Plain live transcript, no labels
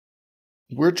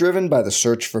We're driven by the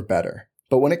search for better.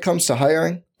 But when it comes to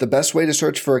hiring, the best way to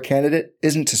search for a candidate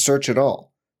isn't to search at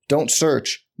all. Don't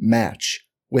search, match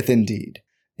with Indeed.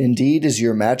 Indeed is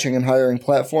your matching and hiring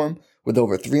platform with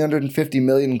over 350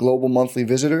 million global monthly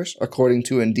visitors, according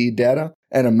to Indeed data,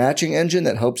 and a matching engine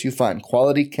that helps you find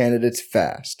quality candidates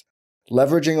fast.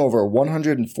 Leveraging over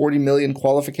 140 million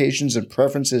qualifications and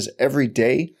preferences every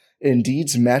day,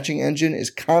 Indeed's matching engine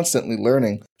is constantly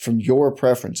learning from your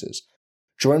preferences.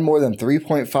 Join more than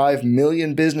 3.5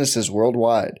 million businesses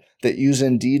worldwide that use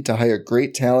Indeed to hire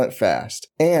great talent fast.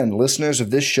 And listeners of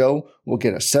this show will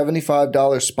get a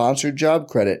 $75 sponsored job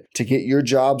credit to get your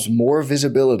jobs more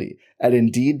visibility at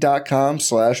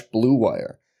Indeed.com/Blue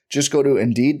Wire. Just go to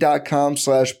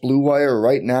Indeed.com/Blue Wire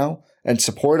right now and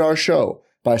support our show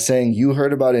by saying you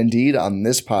heard about Indeed on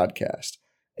this podcast.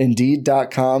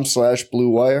 Indeed.com/Blue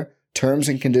Wire. Terms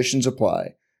and conditions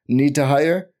apply. Need to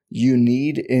hire? You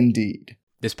need Indeed.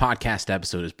 This podcast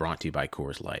episode is brought to you by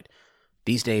Coors Light.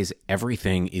 These days,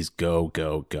 everything is go,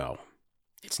 go, go.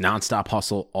 It's nonstop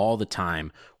hustle all the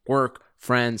time. Work,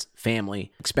 friends,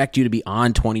 family, expect you to be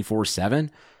on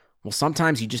 24/7. Well,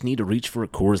 sometimes you just need to reach for a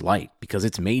Coors Light because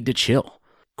it's made to chill.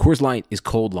 Coors Light is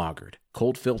cold lagered,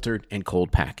 cold filtered, and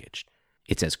cold packaged.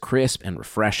 It's as crisp and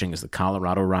refreshing as the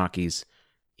Colorado Rockies.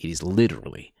 It is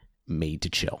literally made to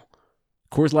chill.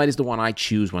 Coors Light is the one I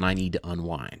choose when I need to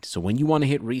unwind. So when you want to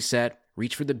hit reset,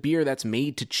 reach for the beer that's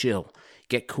made to chill.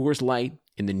 Get Coors Light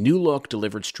in the new look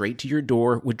delivered straight to your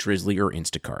door with Drizzly or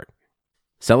Instacart.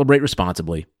 Celebrate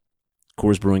responsibly.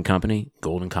 Coors Brewing Company,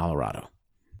 Golden, Colorado.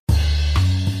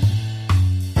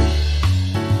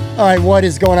 All right, what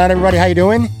is going on, everybody? How you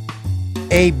doing?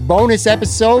 A bonus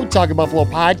episode, Talking Buffalo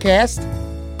podcast.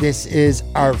 This is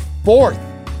our fourth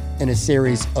in a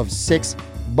series of 6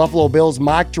 Buffalo Bills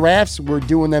mock drafts. We're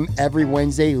doing them every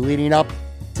Wednesday leading up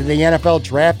to the NFL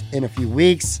draft in a few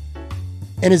weeks.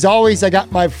 And as always, I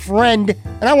got my friend,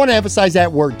 and I want to emphasize that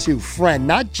word too, friend,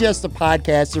 not just a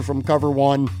podcaster from Cover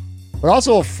One, but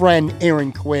also a friend,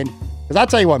 Aaron Quinn. Because I'll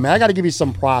tell you what, man, I got to give you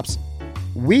some props.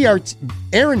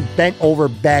 Aaron bent over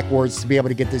backwards to be able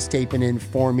to get this taping in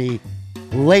for me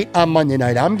late on Monday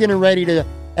night. I'm getting ready to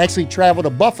actually travel to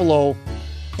Buffalo,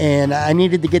 and I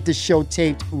needed to get this show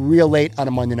taped real late on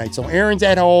a Monday night. So Aaron's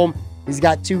at home. He's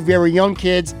got 2 very young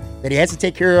kids that he has to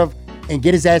take care of and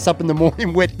get his ass up in the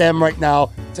morning with them right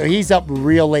now. So he's up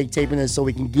real late taping this so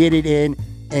we can get it in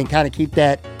and kind of keep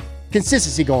that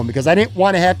consistency going, because I didn't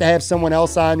want to have someone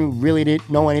else on who really didn't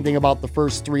know anything about the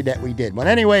first 3 that we did. But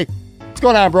anyway, what's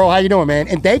going on, bro? How you doing, man?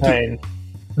 And thank you. Hey.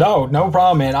 No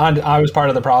problem, man. I was part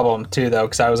of the problem too, though,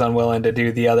 because I was unwilling to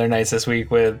do the other nights this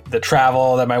week with the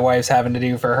travel that my wife's having to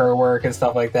do for her work and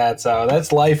stuff like that. So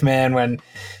that's life, man. When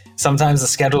sometimes the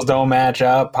schedules don't match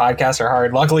up, podcasts are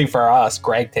hard. Luckily for us,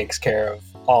 Greg takes care of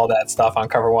all that stuff on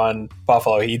Cover One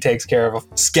Buffalo. He takes care of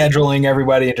scheduling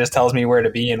everybody and just tells me where to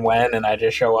be and when, and I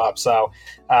just show up. So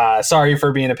sorry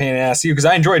for being a pain in the ass to you, because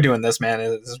I enjoy doing this, man.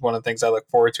 This is one of the things I look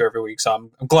forward to every week. So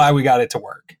I'm glad we got it to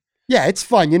work. Yeah, it's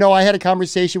fun. You know, I had a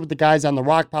conversation with the guys on the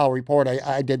Rock Pile Report.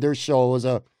 I did their show. It was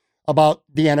about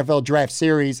the NFL draft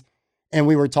series, and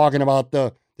we were talking about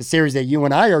the series that you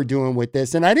and I are doing with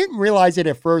this. And I didn't realize it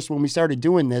at first when we started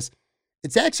doing this.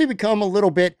 It's actually become a little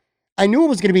bit, I knew it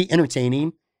was going to be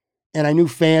entertaining, and I knew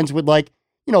fans would like,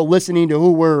 you know, listening to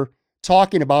who we're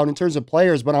talking about in terms of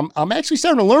players, but I'm actually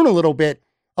starting to learn a little bit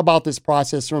about this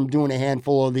process from doing a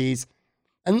handful of these.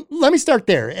 And let me start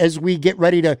there as we get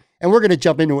ready to, and we're going to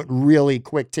jump into it really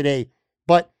quick today.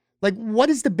 But like, what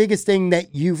is the biggest thing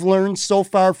that you've learned so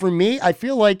far? For me, I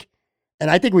feel like, and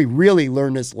I think we really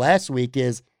learned this last week,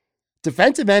 is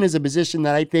defensive end is a position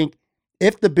that I think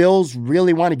if the Bills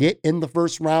really want to get in the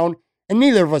first round, and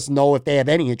neither of us know if they have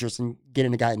any interest in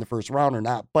getting a guy in the first round or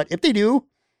not, but if they do,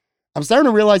 I'm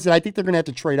starting to realize that I think they're going to have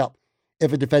to trade up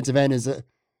if a defensive end is a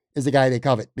guy they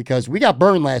covet, because we got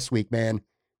burned last week, man.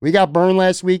 We got burned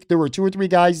last week. There were 2 or 3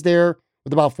 guys there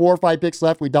with about 4 or 5 picks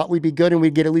left. We thought we'd be good and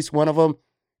we'd get at least one of them,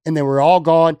 and they were all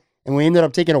gone. And we ended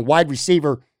up taking a wide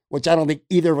receiver, which I don't think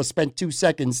either of us spent 2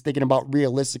 seconds thinking about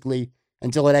realistically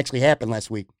until it actually happened last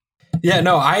week. Yeah,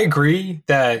 no, I agree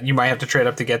that you might have to trade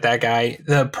up to get that guy.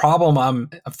 The problem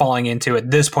I'm falling into at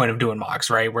this point of doing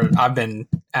mocks, right, where I've been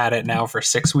at it now for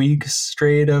 6 weeks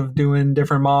straight of doing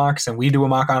different mocks, and we do a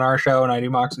mock on our show and I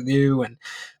do mocks with you, and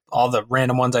all the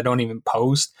random ones I don't even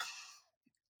post.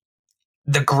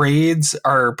 The grades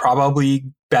are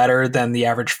probably better than the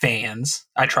average fans.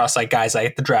 I trust like guys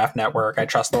like the Draft Network. I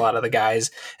trust a lot of the guys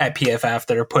at PFF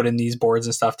that are putting these boards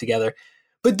and stuff together.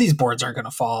 But these boards aren't going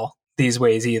to fall these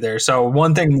ways either. So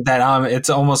one thing that it's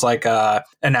almost like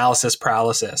analysis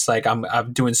paralysis. Like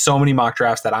I'm doing so many mock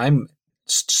drafts that I'm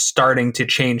starting to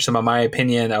change some of my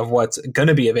opinion of what's going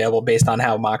to be available based on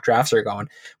how mock drafts are going.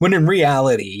 When in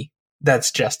reality,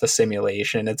 that's just a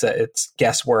simulation. It's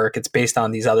guesswork. It's based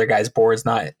on these other guys' boards,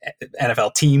 not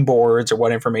NFL team boards or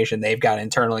what information they've got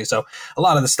internally. So a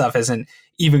lot of the stuff isn't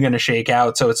even going to shake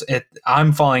out. So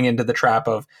I'm falling into the trap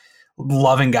of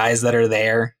loving guys that are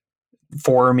there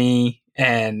for me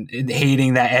and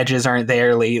hating that edges aren't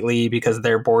there lately because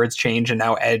their boards change and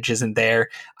now edge isn't there.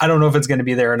 I don't know if it's going to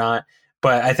be there or not,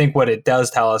 but I think what it does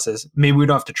tell us is maybe we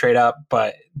don't have to trade up,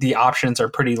 but the options are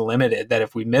pretty limited, that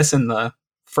if we miss in the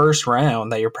first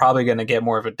round, that you're probably going to get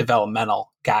more of a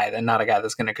developmental guy than not a guy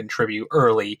that's going to contribute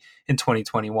early in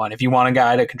 2021. If you want a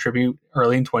guy to contribute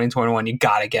early in 2021, you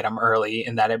got to get him early,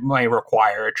 and that it might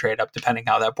require a trade up depending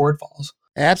how that board falls.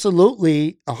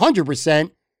 Absolutely,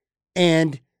 100%.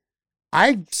 And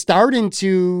I'm starting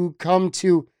to come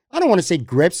to, I don't want to say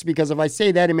grips, because if I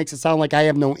say that, it makes it sound like I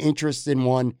have no interest in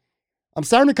one. I'm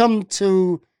starting to come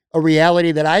to a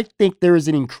reality that I think there is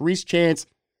an increased chance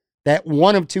that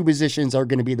one of two positions are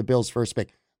going to be the Bills' first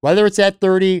pick, whether it's at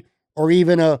 30 or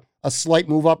even a slight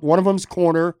move up. One of them's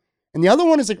corner, and the other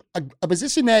one is a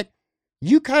position that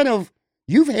you've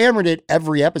hammered it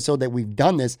every episode that we've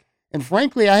done this. And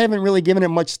frankly, I haven't really given it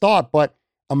much thought, but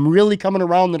I'm really coming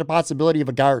around to the possibility of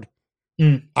a guard.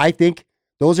 I think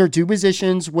those are two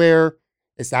positions where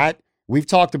it's not, we've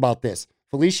talked about this,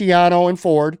 Feliciano and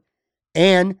Ford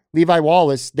and Levi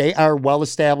Wallace, they are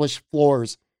well-established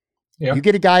floors. Yeah. You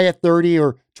get a guy at 30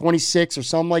 or 26 or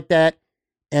something like that,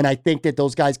 and I think that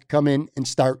those guys could come in and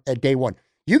start at day one.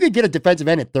 You could get a defensive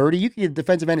end at 30. You could get a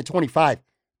defensive end at 25.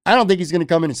 I don't think he's going to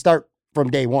come in and start from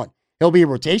day one. He'll be a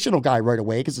rotational guy right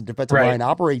away because the defensive line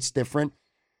operates different.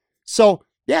 So,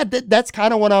 yeah, that's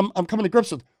kind of what I'm coming to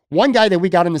grips with. One guy that we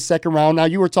got in the second round, now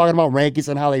you were talking about rankings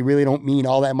and how they really don't mean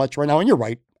all that much right now, and you're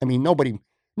right. I mean, nobody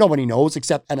knows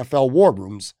except NFL war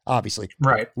rooms, obviously.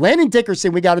 Right. Landon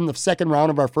Dickerson, we got in the second round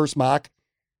of our first mock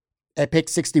at pick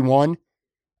 61.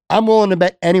 I'm willing to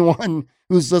bet anyone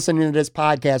who's listening to this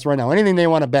podcast right now, anything they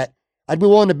want to bet, I'd be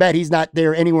willing to bet he's not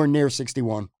there anywhere near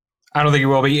 61. I don't think he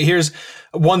will be. Here's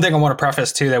one thing I want to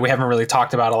preface too that we haven't really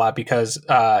talked about a lot, because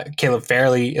Caleb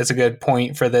Fairley is a good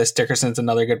point for this. Dickerson's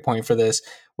another good point for this.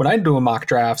 When I do mock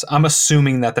drafts, I'm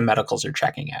assuming that the medicals are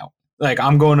checking out. Like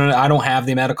I don't have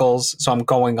the medicals, so I'm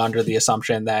going under the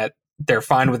assumption that they're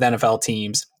fine with NFL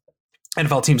teams.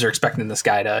 NFL teams are expecting this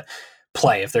guy to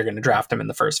play if they're going to draft him in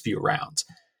the first few rounds.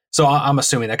 So I'm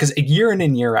assuming that, because year in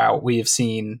and year out, we have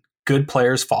seen good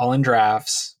players fall in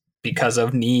drafts because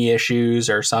of knee issues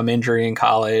or some injury in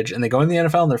college, and they go in the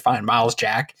NFL and they're fine. Miles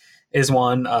Jack is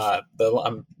one.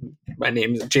 My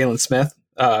name is Jalen Smith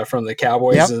from the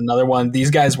Cowboys is another one.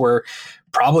 These guys were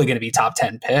probably going to be top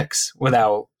 10 picks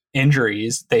without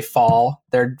injuries. They fall,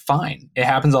 they're fine. It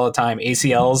happens all the time.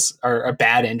 ACLs are a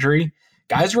bad injury.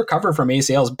 Guys recover from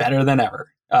ACLs better than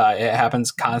ever. It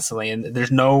happens constantly, and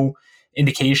there's no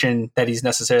indication that he's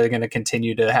necessarily going to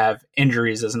continue to have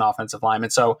injuries as an offensive lineman.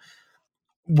 So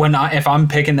if I'm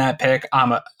picking that pick,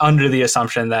 I'm under the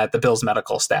assumption that the Bills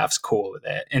medical staff's cool with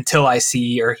it until I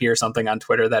see or hear something on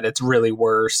Twitter that it's really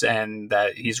worse and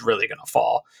that he's really going to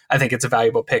fall. I think it's a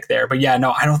valuable pick there. But yeah,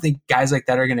 no, I don't think guys like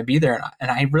that are going to be there.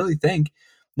 And I really think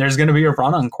there's going to be a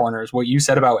run on corners. What you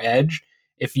said about edge,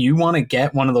 if you want to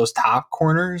get one of those top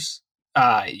corners,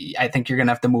 I think you're going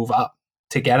to have to move up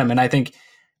to get him. And I think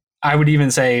I would even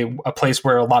say a place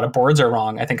where a lot of boards are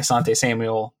wrong. I think Asante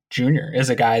Samuel Jr. is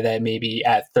a guy that maybe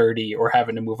at 30 or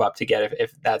having to move up to get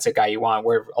if that's a guy you want,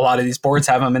 where a lot of these boards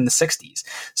have him in the 60s.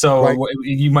 So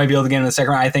you might be able to get in the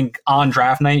second round. I think on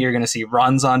draft night, you're going to see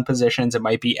runs on positions. It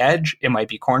might be edge, it might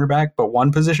be cornerback, but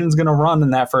one position is going to run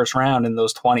in that first round in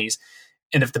those 20s.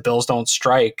 And if the Bills don't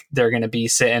strike, they're going to be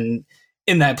sitting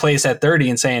in that place at 30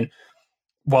 and saying,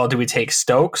 well, do we take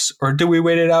Stokes or do we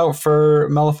wait it out for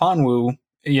Melifonwu,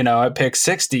 at pick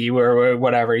 60 or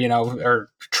whatever, or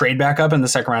trade back up in the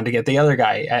second round to get the other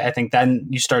guy? I think then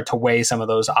you start to weigh some of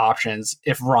those options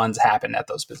if runs happen at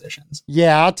those positions.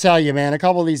 Yeah, I'll tell you, man, a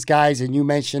couple of these guys, and you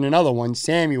mentioned another one,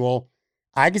 Samuel,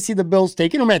 I can see the Bills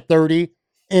taking him at 30.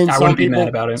 And I wouldn't be mad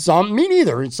about it. Me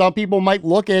neither. And some people might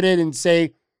look at it and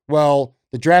say, well,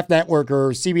 the Draft Network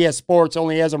or CBS Sports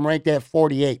only has him ranked at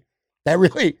 48. That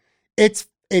really, it's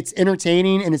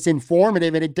entertaining and it's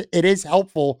informative and it is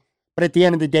helpful. But at the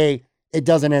end of the day, it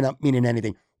doesn't end up meaning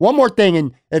anything. One more thing,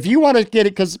 and if you want to get it,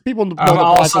 because people know the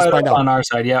process by now. On our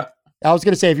side, yeah. I was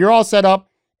going to say, if you're all set up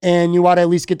and you want to at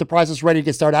least get the process ready to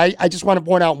get started, I just want to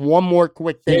point out one more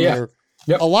quick thing here.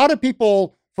 Yep. A lot of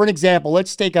people, for an example,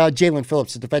 let's take Jalen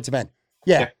Phillips, the defensive end.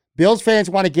 Yeah, Bills fans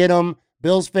want to get him.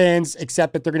 Bills fans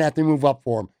accept that they're going to have to move up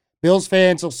for him. Bills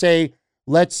fans will say,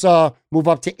 let's move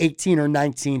up to 18 or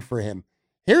 19 for him.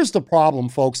 Here's the problem,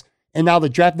 folks. And now the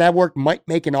Draft Network might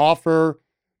make an offer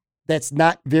that's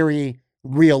not very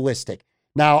realistic.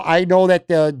 Now, I know that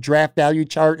the draft value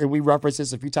chart, and we referenced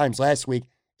this a few times last week,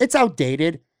 it's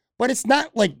outdated, but it's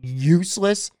not like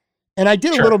useless. And I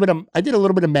did a little bit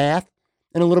of math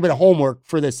and a little bit of homework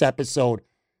for this episode.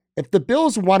 If the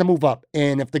Bills want to move up,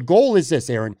 and if the goal is this,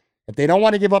 Aaron, if they don't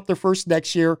want to give up their first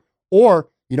next year, or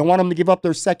you don't want them to give up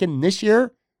their second this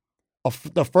year,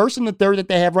 the first and the third that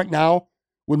they have right now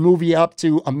would move you up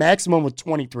to a maximum of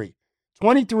 23.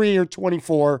 23 or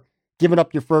 24, giving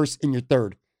up your first and your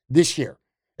third this year.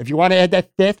 If you want to add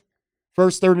that fifth,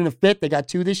 first, third, and the fifth, they got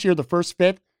 2 this year, the first,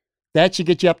 fifth, that should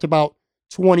get you up to about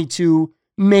 22,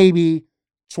 maybe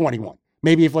 21.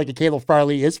 Maybe if like a Caleb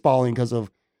Farley is falling because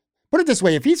of, put it this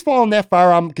way, if he's falling that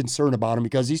far, I'm concerned about him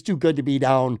because he's too good to be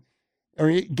down or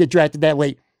get drafted that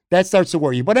late. That starts to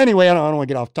worry you. But anyway, I don't want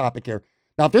to get off topic here.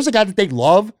 Now, if there's a guy that they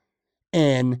love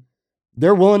and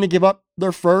they're willing to give up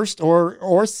their first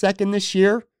or second this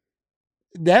year,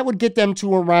 that would get them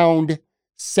to around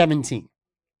 17.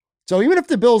 So even if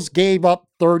the Bills gave up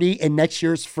 30 in next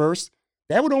year's first,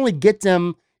 that would only get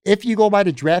them, if you go by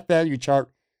the draft value chart,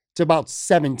 to about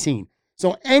 17.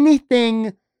 So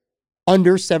anything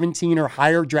under 17 or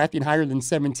higher, drafting higher than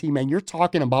 17, man, you're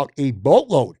talking about a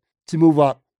boatload to move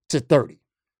up to 30.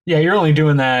 Yeah, you're only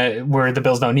doing that where the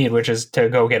Bills don't need, which is to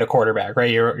go get a quarterback,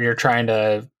 right? You're trying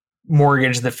to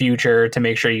mortgage the future to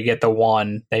make sure you get the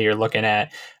one that you're looking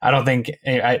at. I don't think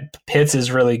Pitts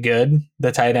is really good,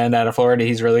 the tight end out of Florida.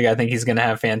 He's really good. I think he's going to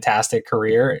have a fantastic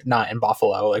career, not in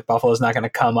Buffalo. Like Buffalo's not going to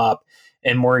come up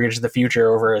and mortgage the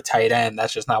future over a tight end.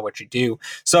 That's just not what you do.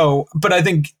 So, but I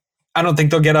don't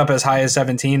think they'll get up as high as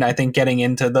 17. I think getting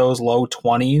into those low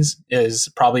 20s is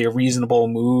probably a reasonable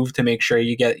move to make sure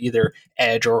you get either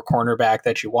edge or cornerback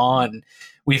that you want. And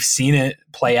we've seen it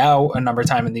play out a number of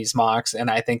times in these mocks, and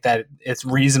I think that it's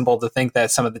reasonable to think that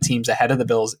some of the teams ahead of the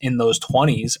Bills in those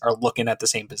 20s are looking at the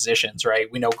same positions,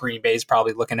 right? We know Green Bay's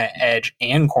probably looking at edge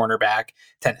and cornerback.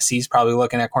 Tennessee's probably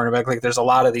looking at cornerback. Like there's a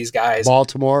lot of these guys.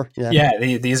 Baltimore. Yeah,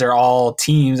 these are all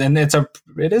teams, and it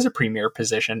is a premier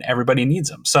position. Everybody needs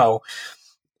them. So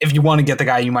if you want to get the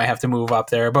guy, you might have to move up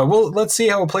there. But let's see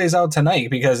how it plays out tonight,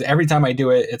 because every time I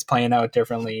do it, it's playing out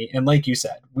differently. And like you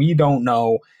said, we don't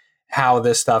know how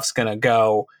this stuff's going to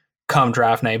go come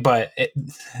draft night. But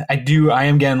I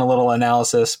am getting a little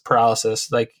analysis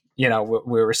paralysis, like, we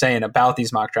were saying about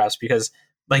these mock drafts, because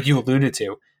like you alluded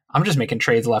to, I'm just making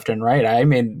trades left and right. I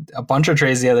made a bunch of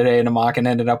trades the other day in a mock and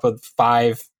ended up with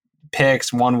 5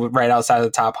 picks, one right outside of the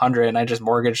top 100, and I just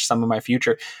mortgaged some of my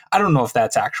future. I don't know if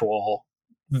that's actual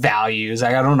values.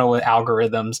 I don't know what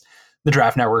algorithms the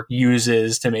Draft Network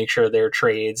uses to make sure their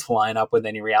trades line up with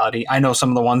any reality. I know some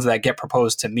of the ones that get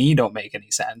proposed to me don't make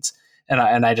any sense,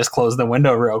 and I just close the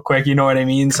window real quick. You know what I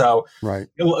mean? So right,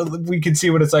 we could see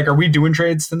what it's like. Are we doing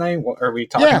trades tonight? What are we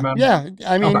talking about? Yeah.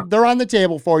 I mean, They're on the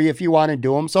table for you if you want to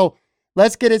do them. So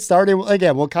let's get it started.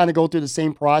 Again, we'll kind of go through the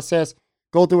same process,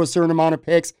 go through a certain amount of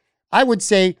picks. I would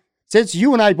say, since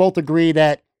you and I both agree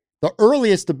that the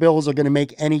earliest the Bills are going to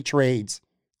make any trades,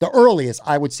 the earliest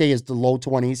I would say is the low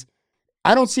 20s.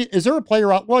 I don't see, is there a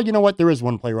player out? Well, you know what? There is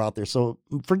one player out there. So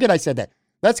forget I said that.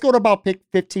 Let's go to about pick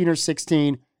 15 or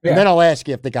 16. And then I'll ask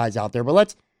you if the guy's out there.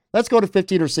 But let's go to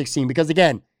 15 or 16, because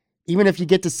again, even if you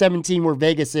get to 17 where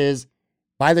Vegas is,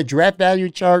 by the draft value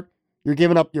chart, you're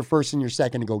giving up your first and your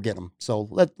second to go get them. So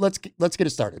let's get it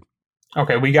started.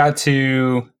 Okay, we got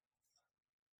to,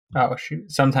 oh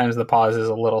shoot, sometimes the pause is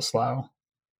a little slow.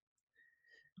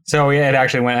 So yeah, it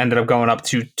actually ended up going up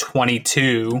to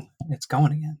 22. It's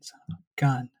going again. So,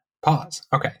 God, pause.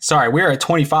 Okay, sorry, we're at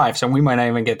 25, so we might not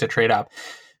even get to trade up.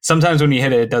 Sometimes when you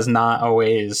hit it, it does not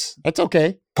always. That's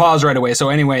okay. Pause right away. So,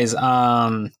 anyways,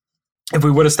 if we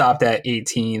would have stopped at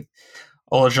 18th,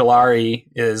 Ojulari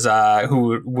is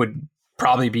who would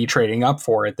probably be trading up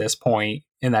for at this point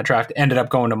in that draft. Ended up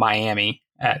going to Miami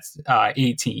at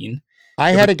 18.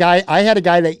 I had a guy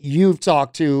that you've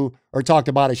talked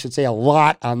about, I should say, a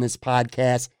lot on this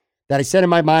podcast, that I said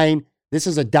in my mind, this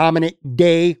is a dominant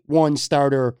day one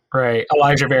starter. Right.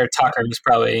 Elijah Vera Tucker is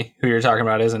probably who you're talking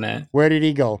about, isn't it? Where did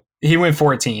he go? He went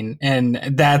 14. And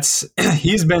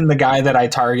he's been the guy that I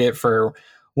target for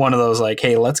one of those, like,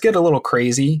 hey, let's get a little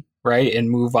crazy, right? And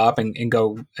move up and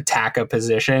go attack a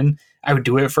position. I would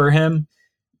do it for him.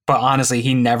 But honestly,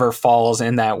 he never falls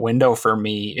in that window for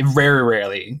me. Very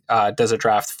rarely does a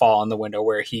draft fall in the window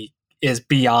where he is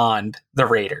beyond the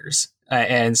Raiders.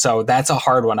 And so that's a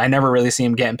hard one. I never really see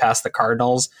him getting past the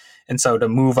Cardinals. And so to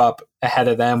move up ahead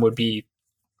of them would be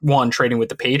one, trading with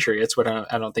the Patriots, what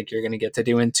I don't think you're going to get to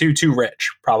do, and two, too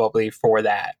rich probably for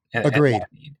that. Agreed.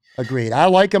 Agreed. I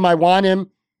like him. I want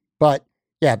him, but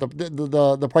yeah,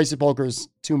 the price of poker is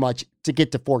too much to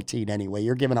get to 14 anyway.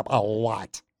 You're giving up a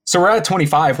lot. So we're at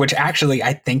 25, which actually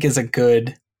I think is a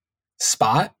good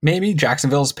spot. Maybe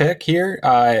Jacksonville's pick here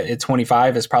at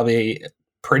 25 is probably a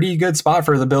pretty good spot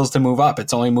for the Bills to move up.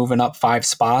 It's only moving up 5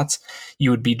 spots. You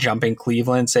would be jumping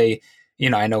Cleveland, say,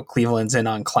 I know Cleveland's in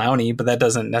on Clowney, but that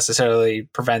doesn't necessarily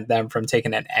prevent them from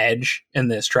taking an edge in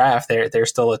this draft. They're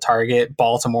still a target.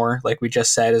 Baltimore, like we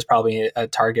just said, is probably a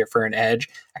target for an edge.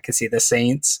 I could see the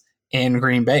Saints in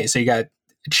Green Bay. So you got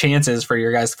chances for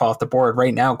your guys to fall off the board.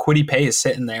 Right now, Kwity Paye is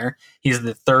sitting there. He's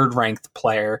the 3rd ranked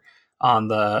player on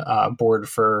the board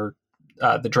for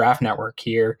the Draft Network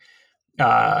here.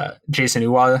 Jason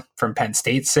Uwa from Penn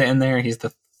State sitting there. He's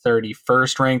the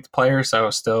 31st ranked player. So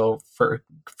still for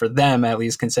them, at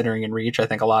least considering in reach, I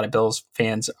think a lot of Bills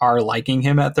fans are liking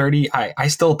him at 30. I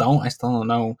still don't. I still don't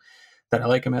know that I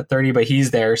like him at 30, but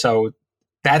he's there. So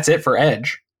that's it for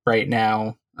edge right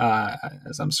now.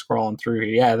 As I'm scrolling through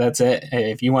here. Yeah, that's it.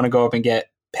 If you want to go up and get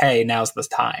Paye, now's the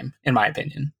time, in my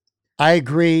opinion. I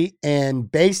agree.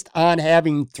 And based on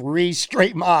having 3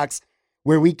 straight mocks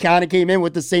where we kind of came in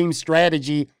with the same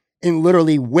strategy and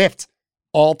literally whiffed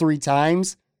all 3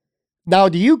 times. Now,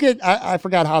 do you get, I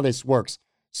forgot how this works.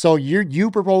 So you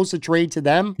propose to trade to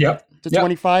them? Yep. To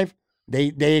 25?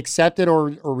 They accept it or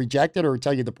reject it or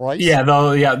tell you the price? Yeah,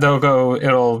 they'll go,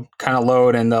 it'll kind of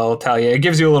load and they'll tell you. It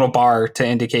gives you a little bar to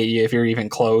indicate you if you're even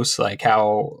close, like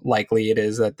how likely it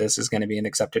is that this is going to be an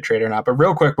accepted trade or not. But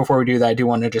real quick, before we do that, I do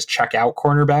want to just check out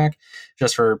cornerback,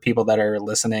 just for people that are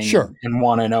listening and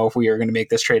want to know if we are going to make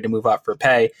this trade to move up for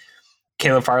Paye.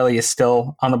 Caleb Farley is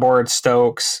still on the board.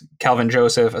 Stokes, Calvin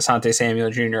Joseph, Asante Samuel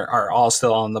Jr. are all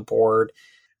still on the board.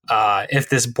 If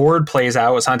this board plays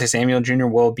out, Asante Samuel Jr.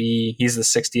 he's the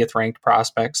 60th ranked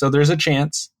prospect. So there's a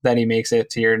chance that he makes it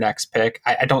to your next pick.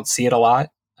 I don't see it a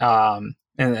lot.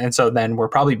 And so then we're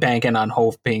probably banking on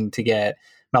hoping to get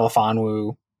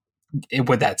Melifonwu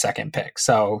with that second pick.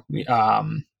 So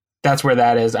that's where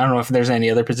that is. I don't know if there's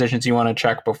any other positions you want to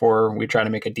check before we try to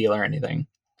make a deal or anything.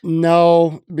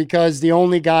 No, because the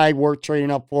only guy worth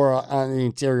trading up for on the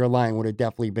interior line would have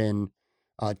definitely been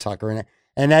Tucker.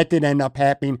 And that did end up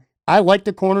happening. I like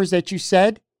the corners that you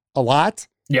said a lot.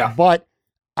 Yeah. But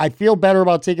I feel better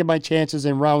about taking my chances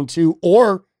in round 2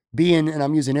 or being, and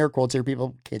I'm using air quotes here,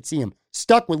 people can't see him,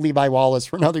 stuck with Levi Wallace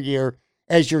for another year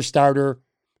as your starter,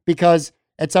 because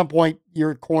at some point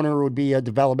your corner would be a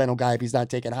developmental guy if he's not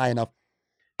taken high enough.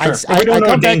 Sure. We don't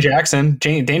know Dane Jackson.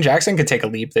 Dane Jackson could take a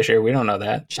leap this year. We don't know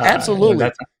that.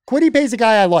 Absolutely. Kwity Paye's a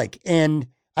guy I like, and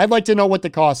I'd like to know what the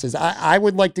cost is. I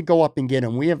would like to go up and get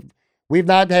him. We've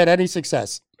not had any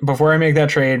success. Before I make that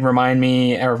trade, remind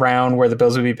me around where the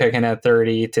Bills would be picking at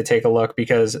 30 to take a look,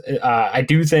 because I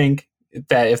do think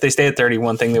that if they stay at 30,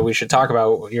 one thing that we should talk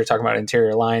about, you're talking about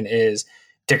interior line, is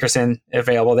Dickerson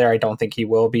available there. I don't think he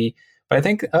will be. But I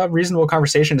think a reasonable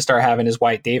conversation to start having is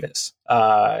Wyatt Davis.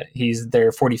 He's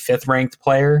their 45th ranked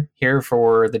player here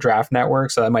for the Draft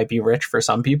Network, so that might be rich for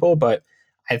some people, but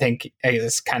I think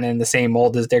it's kind of in the same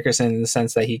mold as Dickerson in the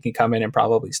sense that he can come in and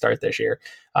probably start this year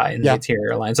in the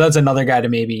interior line. So that's another guy to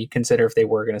maybe consider if they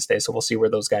were going to stay. So we'll see where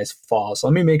those guys fall. So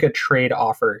let me make a trade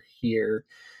offer here.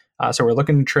 So we're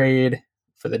looking to trade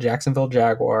for the Jacksonville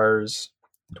Jaguars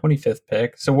 25th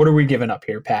pick. So what are we giving up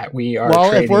here, Pat? We are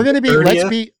if we're going to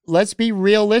be, let's be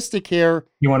realistic here.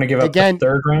 You want to give up the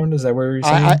 3rd round? Is that where you're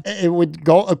saying? It would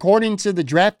go according to the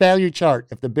draft value chart.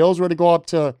 If the Bills were to go up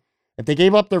to, if they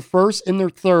gave up their 1st and their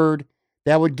 3rd,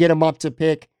 that would get them up to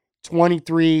pick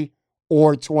 23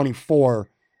 or 24.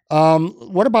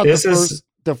 What about the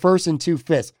 1st and 2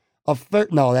 fifths?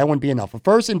 No, that wouldn't be enough. A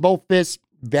 1st and both fifths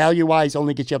value wise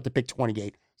only get you up to pick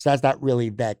 28. So that's not really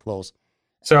that close.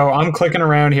 So I'm clicking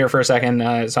around here for a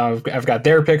second. So I've got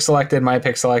their pick selected, my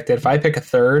pick selected. If I pick a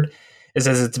 3rd, it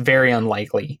says it's very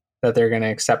unlikely that they're going to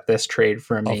accept this trade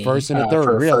from me. A 1st and a 3rd,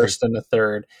 for really? 1st and a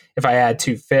 3rd. If I add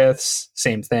 2 fifths,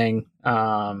 same thing.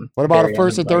 What about a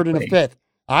 1st, a 3rd, and a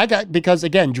 5th? Because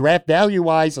again, draft value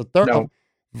wise, a 1st,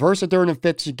 a 3rd, and a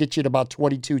 5th should get you to about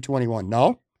 22, 21.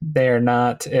 No? They're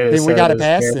not. We got to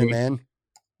pass them, man.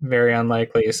 Very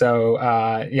unlikely. So,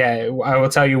 I will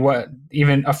tell you what,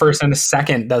 even a 1st and a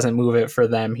 2nd doesn't move it for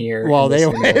them here. Well, they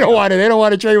don't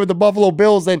want to trade with the Buffalo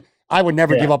Bills. Then I would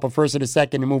never give up a 1st and a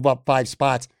 2nd and move up 5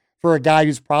 spots for a guy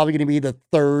who's probably going to be the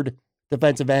 3rd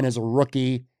defensive end as a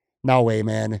rookie. No way,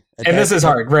 man. And this is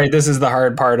hard, right? This is the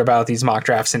hard part about these mock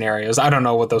draft scenarios. I don't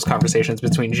know what those conversations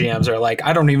between GMs are like.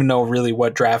 I don't even know really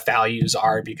what draft values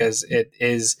are, because it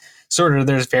is sort of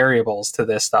there's variables to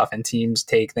this stuff, and teams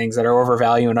take things that are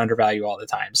overvalue and undervalue all the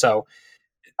time. So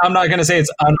I'm not going to say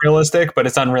it's unrealistic, but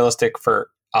it's unrealistic for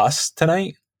us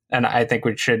tonight. And I think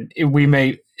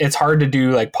it's hard to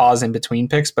do like pause in between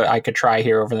picks, but I could try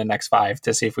here over the next 5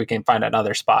 to see if we can find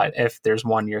another spot if there's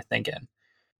one you're thinking.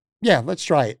 Yeah, let's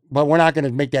try it. But we're not going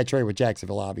to make that trade with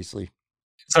Jacksonville, obviously.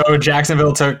 So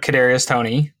Jacksonville took Kadarius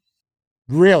Toney.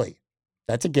 Really?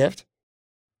 That's a gift.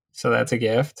 So that's a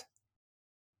gift.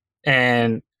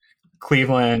 And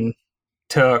Cleveland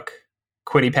took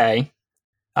Kwity Paye.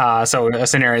 So a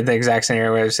scenario, the exact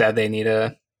scenario where we said they need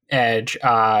a edge.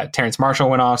 Terrence Marshall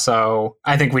went off, so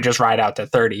I think we just ride out to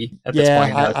 30 at this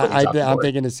point. I'm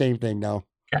thinking the same thing now.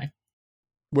 Okay.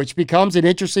 Which becomes an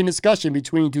interesting discussion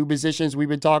between two positions we've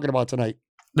been talking about tonight.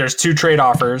 There's 2 trade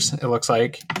offers, it looks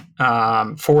like,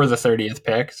 for the 30th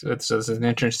pick. So it's an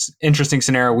interesting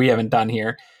scenario we haven't done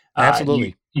here.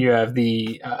 Absolutely. You have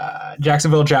the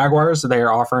Jacksonville Jaguars. They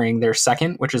are offering their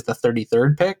second, which is the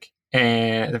 33rd pick,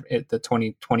 and the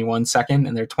 2021 second,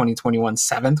 and their 2021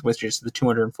 seventh, which is the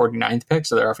 249th pick.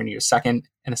 So they're offering you a second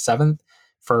and a seventh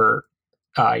for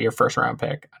your first round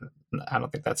pick. I don't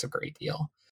think that's a great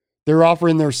deal. They're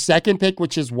offering their second pick,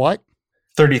 which is what?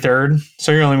 33rd.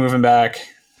 So you're only moving back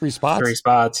 3 spots. 3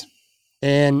 spots.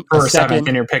 And for a seventh,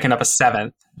 and you're picking up a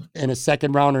seventh. And a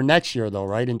second rounder next year, though,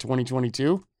 right? In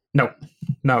 2022?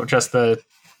 No, just the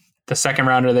second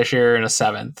rounder this year and a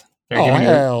seventh.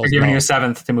 They're giving you a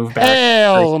seventh to move back.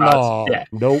 Hell no. Yeah.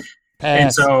 Nope. Pass.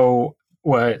 And so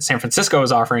what San Francisco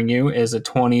is offering you is a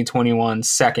 2021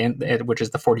 second, which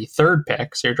is the 43rd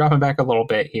pick. So you're dropping back a little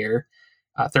bit here,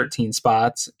 13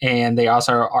 spots. And they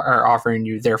also are offering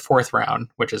you their 4th round,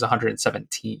 which is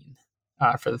 117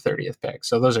 for the 30th pick.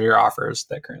 So those are your offers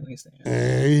that currently stand.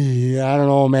 I don't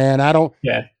know, man. I don't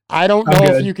know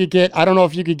if you could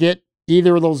get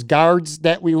either of those guards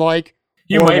that we like.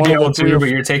 You might be able to, but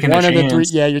you're taking a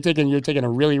chance. You're taking a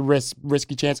really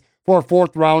risky chance for a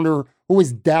 4th rounder who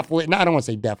is definitely, I don't want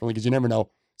to say definitely because you never know.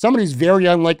 Somebody who's very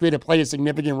unlikely to play a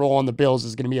significant role on the Bills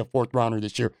is going to be a 4th rounder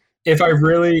this year. If I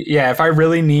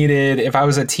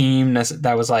was a team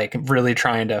that was like really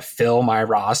trying to fill my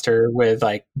roster with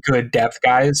like good depth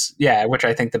guys, which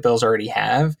I think the Bills already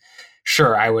have,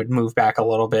 sure, I would move back a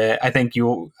little bit. I think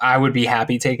I would be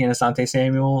happy taking Asante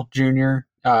Samuel Jr.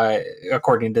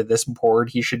 According to this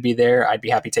board, he should be there. I'd be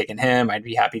happy taking him. I'd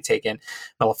be happy taking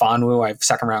Melifonwu. I have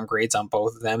 2nd round grades on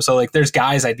both of them. So like there's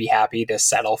guys I'd be happy to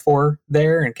settle for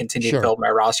there and continue to build my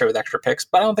roster with extra picks.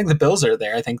 But I don't think the Bills are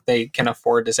there. I think they can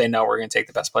afford to say, no, we're going to take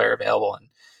the best player available and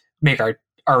make our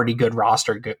already good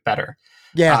roster better.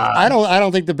 Yeah, I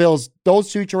don't think the Bills,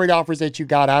 those 2 trade offers that you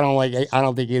got, I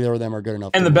don't think either of them are good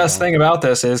enough. And the best thing about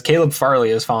this is Caleb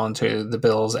Farley has fallen to the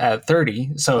Bills at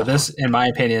 30. So this, in my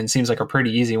opinion, seems like a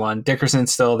pretty easy one.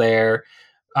 Dickerson's still there.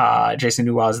 Jason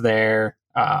Nuwa's there.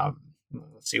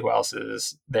 Let's see who else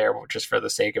is there, just for the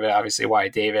sake of it. Obviously,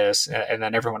 Wyatt Davis, and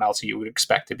then everyone else you would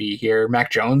expect to be here.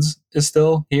 Mac Jones is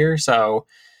still here. So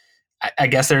I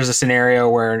guess there's a scenario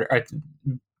where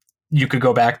you could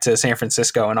go back to San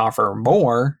Francisco and offer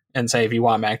more and say, if you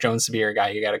want Mac Jones to be your guy,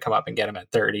 you got to come up and get him at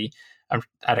 30.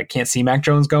 I can't see Mac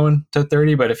Jones going to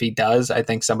 30, but if he does, I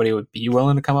think somebody would be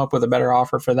willing to come up with a better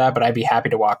offer for that. But I'd be happy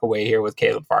to walk away here with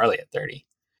Caleb Farley at 30.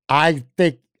 I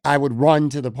think I would run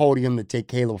to the podium to take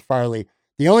Caleb Farley.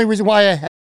 The only reason why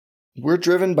We're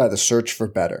driven by the search for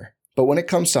better. But when it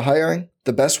comes to hiring,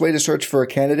 the best way to search for a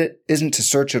candidate isn't to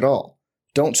search at all.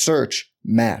 Don't search,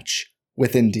 match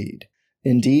with Indeed.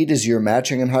 Indeed is your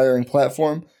matching and hiring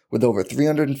platform with over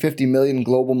 350 million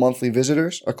global monthly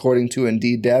visitors, according to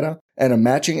Indeed data, and a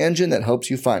matching engine that helps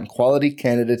you find quality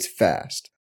candidates fast.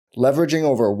 Leveraging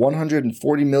over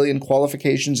 140 million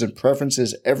qualifications and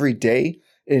preferences every day,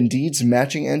 Indeed's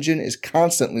matching engine is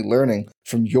constantly learning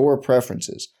from your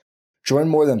preferences. Join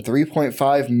more than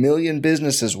 3.5 million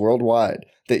businesses worldwide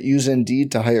that use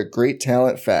Indeed to hire great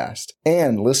talent fast.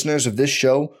 And listeners of this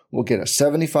show will get a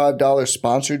 $75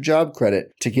 sponsored job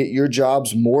credit to get your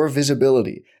jobs more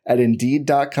visibility at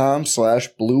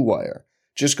Indeed.com/Blue Wire.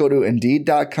 Just go to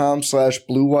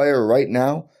Indeed.com/Blue Wire right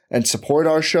now and support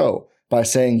our show by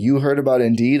saying you heard about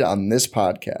Indeed on this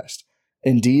podcast.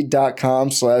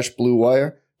 Indeed.com/Blue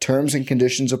Wire. Terms and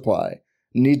conditions apply.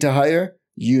 Need to hire?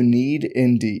 You need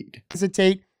Indeed.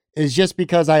 Hesitate is just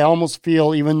because I almost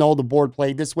feel, even though the board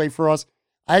played this way for us,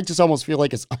 I just almost feel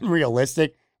like it's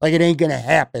unrealistic. Like it ain't going to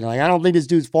happen. Like I don't think this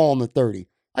dude's falling to 30.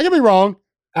 I could be wrong.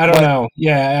 I don't know.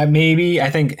 Yeah, maybe. I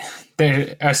think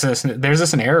there's a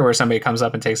scenario where somebody comes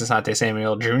up and takes Asante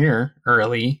Samuel Jr.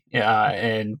 early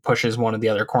and pushes one of the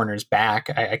other corners back.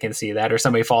 I can see that. Or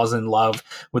somebody falls in love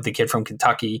with the kid from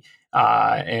Kentucky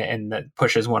and that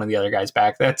pushes one of the other guys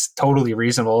back. That's totally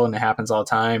reasonable, and it happens all the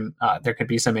time. There could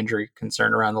be some injury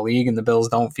concern around the league, and the Bills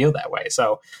don't feel that way.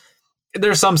 So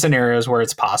there's some scenarios where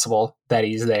it's possible that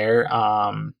he's there.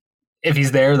 If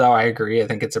he's there, though, I agree. I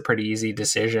think it's a pretty easy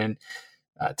decision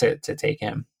to take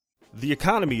him. The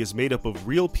economy is made up of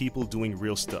real people doing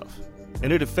real stuff,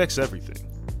 and it affects everything,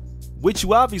 which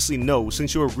you obviously know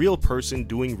since you're a real person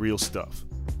doing real stuff.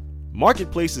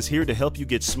 Marketplace is here to help you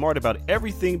get smart about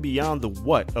everything beyond the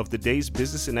what of the day's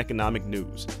business and economic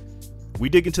news. We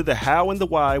dig into the how and the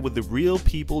why with the real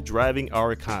people driving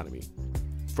our economy.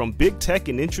 From big tech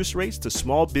and interest rates to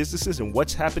small businesses and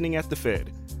what's happening at the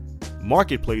Fed,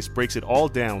 Marketplace breaks it all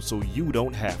down so you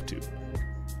don't have to.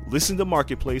 Listen to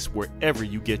Marketplace wherever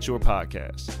you get your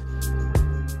podcasts.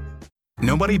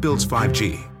 Nobody builds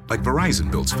 5G like Verizon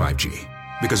builds 5G,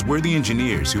 because we're the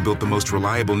engineers who built the most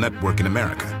reliable network in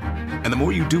America. And the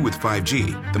more you do with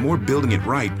 5G, the more building it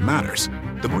right matters.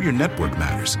 The more your network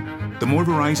matters. The more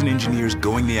Verizon engineers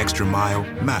going the extra mile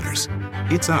matters.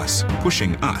 It's us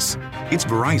pushing us. It's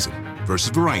Verizon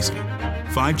versus Verizon.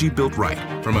 5G built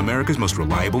right from America's most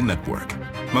reliable network.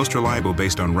 Most reliable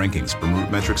based on rankings from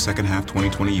RootMetrics second half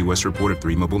 2020 U.S. report of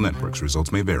 3 mobile networks.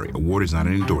 Results may vary. Award is not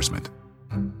an endorsement.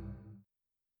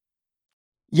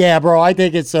 Yeah, bro. I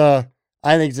think it's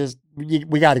just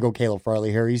we got to go Caleb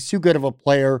Farley here. He's too good of a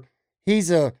player.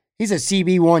 He's a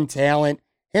CB1 talent.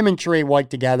 Him and Trey White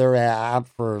together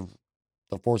for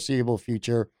the foreseeable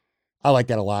future. I like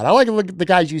that a lot. I like the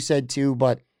guys you said too,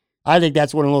 but I think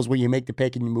that's one of those where you make the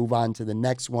pick and you move on to the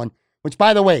next one. Which,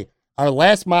 by the way, our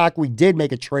last mock, we did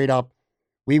make a trade up.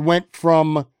 We went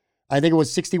from, I think it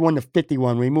was 61 to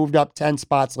 51. We moved up 10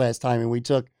 spots last time, and we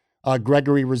took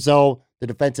Gregory Rousseau, the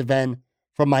defensive end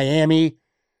from Miami.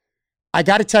 I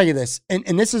got to tell you this,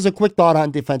 and this is a quick thought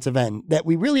on defensive end that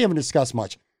we really haven't discussed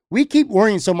much. We keep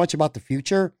worrying so much about the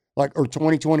future, or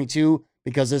 2022,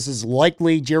 because this is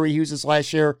likely Jerry Hughes'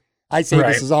 last year. I say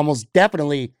This is almost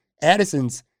definitely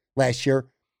Addison's last year.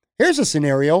 Here's a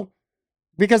scenario,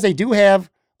 because they do have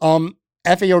Efe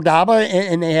Odaba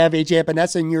and they have AJ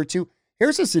Epinesa in year 2.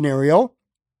 Here's a scenario.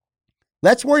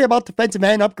 Let's worry about defensive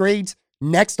end upgrades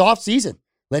next offseason.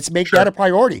 Let's make that a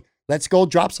priority. Let's go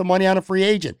drop some money on a free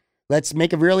agent. Let's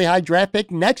make a really high draft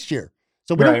pick next year.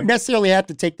 So we don't necessarily have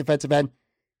to take defensive end.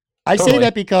 I say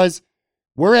that because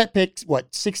we're at pick,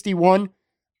 61?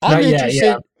 I'm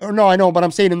interested. Or no, I know, but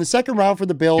I'm saying in the second round for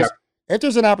the Bills, if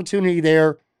there's an opportunity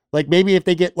there, like maybe if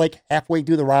they get like halfway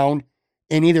through the round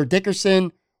and either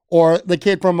Dickerson or the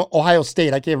kid from Ohio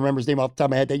State, I can't remember his name off the top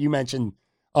of my head that you mentioned.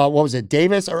 What was it,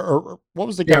 Davis? Or what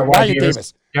was the guy? Wyatt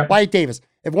Davis. Wyatt Davis.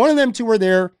 If one of them two are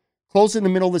there, close in the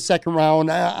middle of the second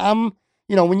round, I'm,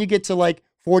 when you get to like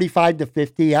 45 to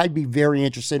 50, I'd be very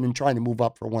interested in trying to move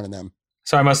up for one of them.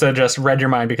 So I must have just read your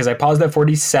mind, because I paused at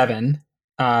 47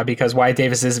 because Wyatt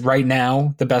Davis is right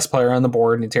now the best player on the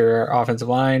board, interior offensive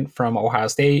line from Ohio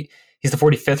State. He's the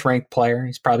 45th ranked player.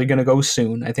 He's probably going to go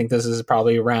soon. I think this is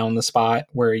probably around the spot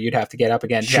where you'd have to get up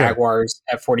again. Sure. Jaguars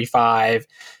at 45,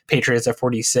 Patriots at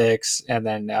 46, and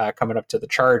then coming up to the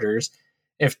Chargers.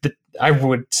 I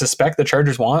would suspect the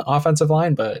Chargers want offensive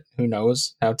line, but who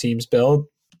knows how teams build.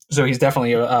 So he's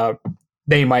definitely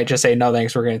they might just say, no,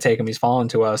 thanks, we're going to take him. He's fallen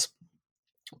to us.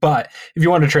 But if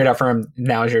you want to trade up for him,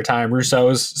 now is your time.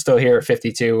 Rousseau's still here at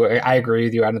 52. I agree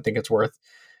with you. I don't think it's worth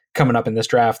coming up in this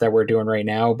draft that we're doing right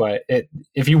now. But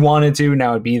if you wanted to,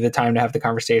 now would be the time to have the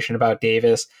conversation about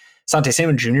Davis. Asante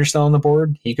Samuel Jr. still on the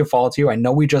board. He could fall to you. I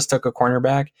know we just took a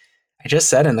cornerback. I just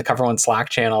said in the Cover One Slack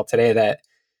channel today that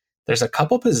there's a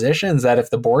couple positions that if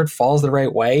the board falls the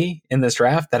right way in this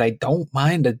draft that I don't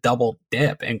mind a double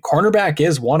dip. And cornerback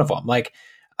is one of them. Like,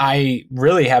 I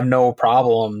really have no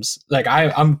problems. Like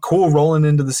I'm cool rolling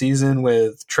into the season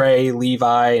with Trey,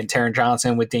 Levi, and Taron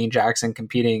Johnson with Dane Jackson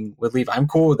competing with Levi. I'm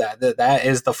cool with that. That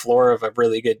is the floor of a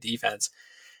really good defense.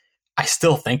 I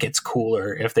still think it's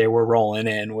cooler if they were rolling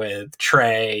in with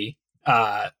Trey,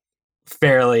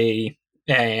 Fairley,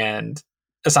 and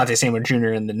Asante Samuel Jr.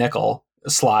 in the nickel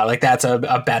slot. Like that's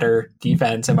a better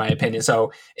defense in my opinion.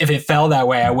 So if it fell that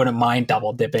way, I wouldn't mind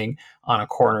double dipping on a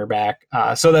cornerback.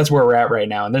 So that's where we're at right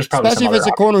now. And there's probably especially if it's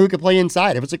a corner who could play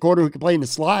inside. If it's a corner who could play in the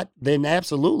slot, then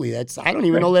absolutely. I don't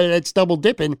even know that it's double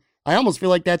dipping. I almost feel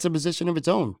like that's a position of its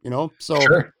own, So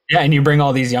sure. Yeah, and you bring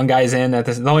all these young guys in.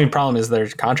 The only problem is their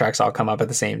contracts all come up at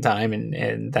the same time,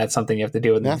 and that's something you have to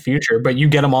deal with in the future. But you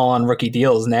get them all on rookie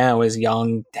deals now as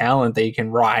young talent that you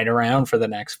can ride around for the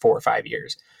next 4 or 5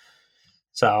 years.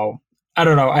 So I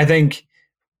don't know. I think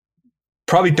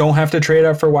probably don't have to trade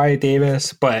up for Wyatt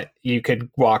Davis, but you could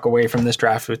walk away from this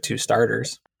draft with 2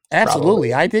 starters.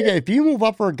 Absolutely. I think if you move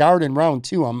up for a guard in round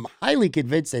 2, I'm highly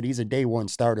convinced that he's a day 1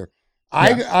 starter.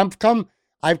 Yeah.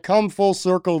 I've come full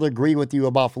circle to agree with you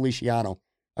about Feliciano.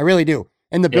 I really do.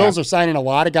 And the Bills are signing a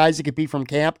lot of guys that could be from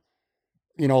camp.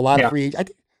 You know, a lot of free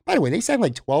agents. By the way, they signed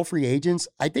like 12 free agents.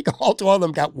 I think all 12 of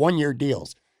them got 1-year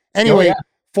deals. Anyway,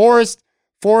 Forrest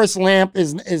Lamp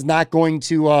is not going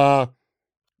to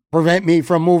prevent me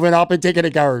from moving up and taking a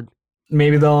guard.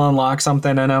 Maybe they'll unlock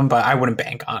something in him, but I wouldn't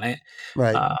bank on it.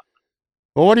 Right.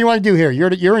 Well, what do you want to do here?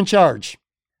 You're in charge.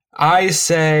 I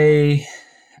say,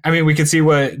 I mean, we could see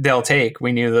what they'll take.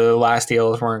 We knew the last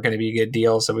deals weren't going to be good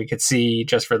deals, so we could see,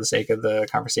 just for the sake of the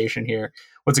conversation here,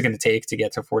 what's it going to take to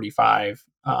get to 45.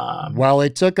 Well,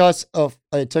 it took us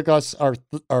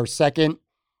our second,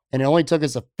 and it only took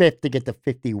us a fifth to get to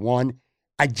 51.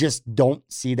 I just don't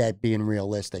see that being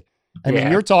realistic. I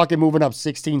mean, you're talking moving up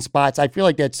 16 spots. I feel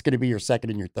like that's going to be your second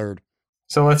and your third.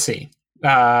 So let's see.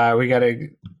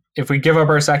 If we give up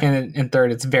our second and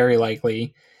third, it's very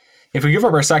likely. If we give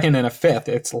up our second and a fifth,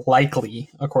 it's likely,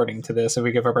 according to this, if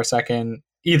we give up our second,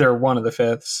 either one of the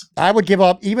fifths. I would give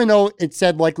up, even though it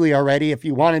said likely already, if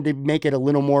you wanted to make it a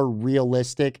little more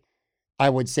realistic, I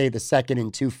would say the second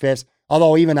and 2/5.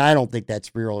 Although even I don't think that's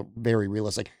very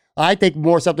realistic. I think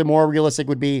something more realistic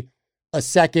would be a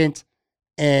second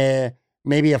and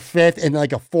maybe a fifth and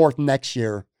like a fourth next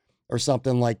year or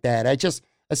something like that.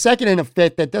 A second and a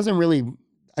fifth, that doesn't really,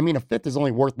 I mean, a fifth is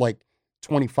only worth like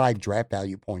 25 draft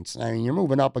value points. I mean, you're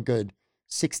moving up a good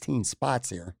 16 spots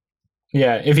here.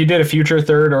 Yeah, if you did a future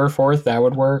third or fourth, that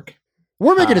would work.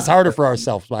 We're making this harder for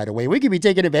ourselves, by the way. We could be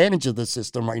taking advantage of the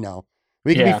system right now.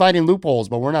 We could be finding loopholes,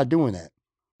 but we're not doing that.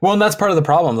 Well, and that's part of the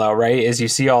problem, though, right? Is you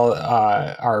see all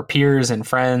our peers and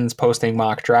friends posting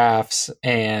mock drafts,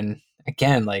 and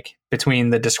again, like between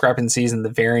the discrepancies and the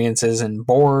variances in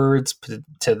boards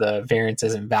to the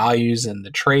variances in values and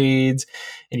the trades,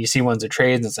 and you see ones of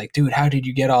trades, and it's like, dude, how did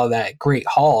you get all that great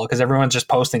haul? Because everyone's just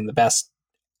posting the best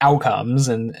outcomes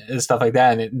and stuff like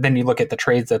that, and then you look at the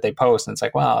trades that they post, and it's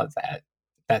like, well,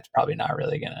 that's probably not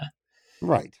really gonna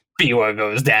be what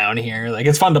goes down here. Like,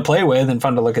 it's fun to play with and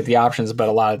fun to look at the options, but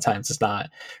a lot of times it's not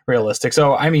realistic.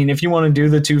 So, I mean, if you want to do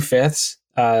the 2/5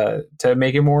 to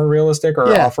make it more realistic,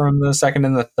 or offer them the second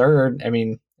and the third, I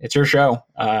mean, it's your show.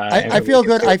 I feel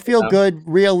good. I feel good,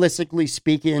 realistically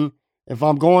speaking. If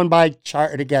I'm going by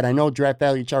chart, again, I know draft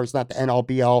value chart is not the end-all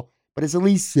be-all, but it's at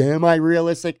least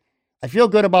semi-realistic. I feel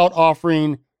good about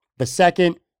offering the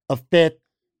second, a fifth,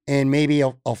 and maybe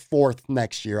a fourth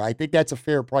next year. I think that's a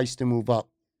fair price to move up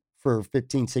for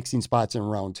 15, 16 spots in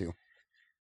round 2.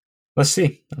 Let's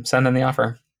see. I'm sending the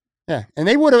offer. Yeah. And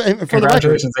they would have, for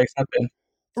congratulations, they accepted.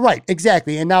 Right,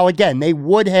 exactly. And now again, they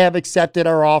would have accepted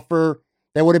our offer.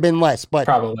 That would have been less, but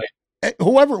probably.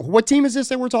 What team is this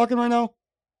that we're talking right now?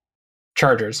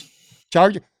 Chargers.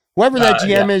 Whoever that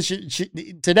GM is,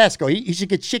 Tedesco, he should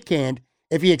get shit canned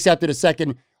if he accepted a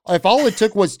second. If all it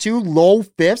took was 2 low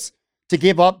fifths to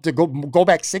give up, to go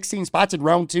back 16 spots in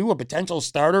round 2, a potential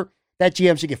starter, that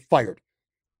GM should get fired.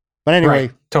 But anyway.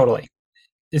 Right, totally.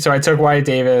 So I took Wyatt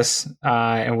Davis,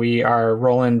 and we are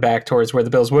rolling back towards where the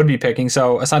Bills would be picking.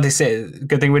 So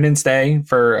good thing we didn't stay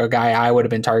for a guy I would have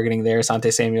been targeting there.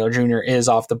 Asante Samuel Jr. is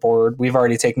off the board. We've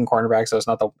already taken cornerback, so it's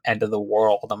not the end of the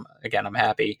world. I'm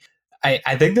happy.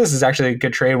 I think this is actually a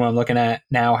good trade when I'm looking at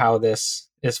now how this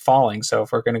is falling. So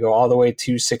if we're going to go all the way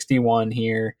to 61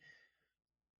 here,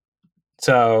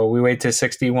 so we wait to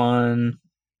 61,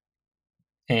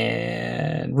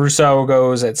 and Rousseau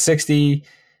goes at 60.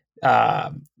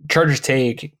 Chargers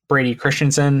take Brady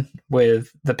Christensen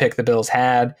with the pick the Bills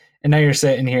had, and now you're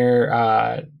sitting here,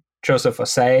 Joseph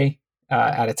Osei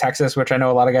out of Texas, which I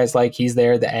know a lot of guys like. He's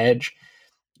there, the edge.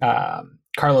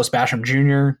 Carlos Basham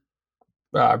Jr.,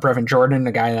 Brevin Jordan,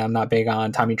 a guy that I'm not big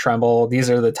on, Tommy Tremble. These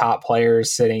are the top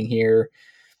players sitting here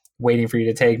waiting for you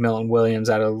to take. Milton Williams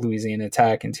out of Louisiana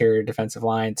Tech, interior defensive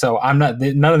line. So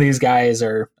none of these guys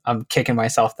I'm kicking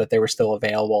myself that they were still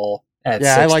available at 60.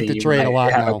 I like the trade a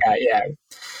lot now. Yeah,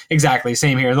 exactly.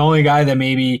 Same here. The only guy that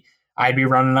maybe I'd be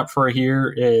running up for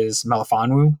here is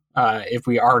Melifonwu. If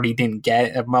we already didn't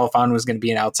get, Melifonwu is going to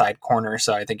be an outside corner,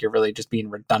 so I think you're really just being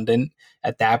redundant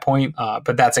at that point.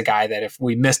 But that's a guy that if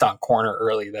we missed on corner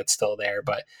early, that's still there.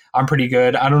 But I'm pretty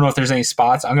good. I don't know if there's any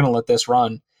spots. I'm going to let this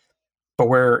run, but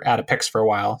we're out of picks for a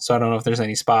while, so I don't know if there's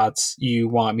any spots you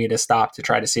want me to stop to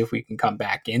try to see if we can come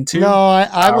back into. No,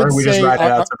 I would say, or we just ride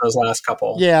it out to those last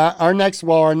couple. Yeah, our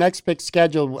next pick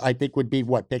schedule, I think, would be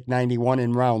pick 91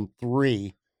 in round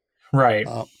 3. Right.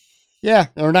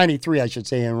 Or 93, I should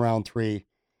say, in round 3.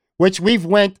 which we've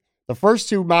went the first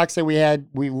two mocks that we had,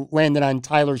 we landed on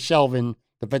Tyler Shelvin,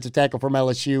 defensive tackle from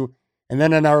LSU. And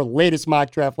then in our latest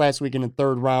mock draft last week in the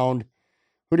third round,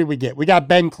 who did we get? We got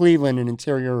Ben Cleveland, an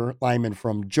interior lineman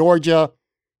from Georgia.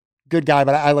 Good guy,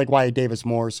 but I like Wyatt Davis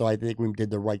more, so I think we did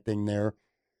the right thing there.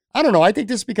 I don't know. I think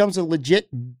this becomes a legit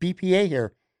BPA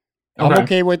here. I'm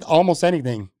okay with almost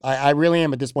anything. I really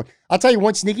am at this point. I'll tell you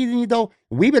one sneaky thing, though.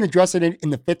 We've been addressing it in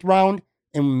the fifth round,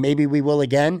 and maybe we will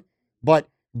again. But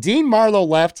Dean Marlowe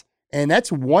left, and that's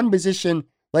one position.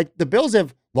 Like, the Bills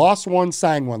have lost one,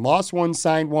 signed one, lost one,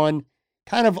 signed one,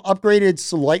 kind of upgraded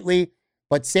slightly.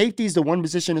 But safety is the one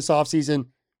position this offseason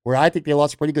where I think they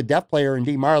lost a pretty good depth player in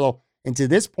Dean Marlowe. And to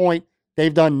this point,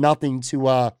 they've done nothing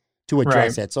to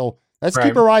address that. So let's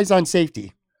keep our eyes on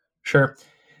safety. Sure.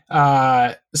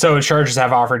 So Chargers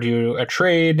have offered you a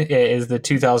trade. It is the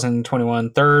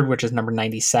 2021 third, which is number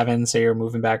 97. So you're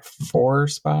moving back 4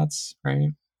 spots, right?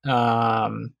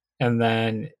 And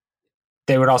then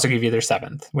they would also give you their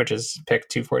 7th, which is pick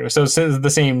 240. So it's the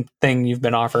same thing you've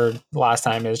been offered last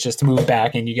time, is just to move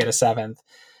back and you get a 7th.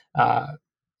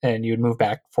 And you would move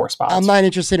back 4 spots. I'm not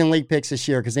interested in late picks this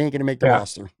year because they ain't going to make the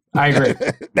roster. I agree.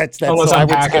 that's unless I'm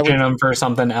packaging them for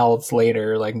something else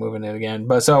later, like moving it again.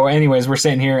 But so, anyways, we're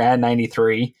sitting here at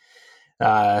 93.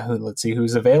 Let's see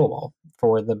who's available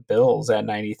for the Bills at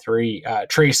 93.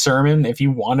 Trey Sermon, if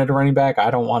you wanted a running back, I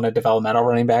don't want a developmental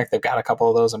running back. They've got a couple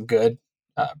of those. I'm good.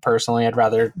 Personally, I'd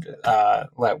rather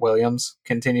let Williams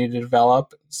continue to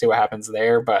develop, see what happens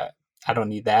there, but I don't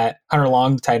need that. Hunter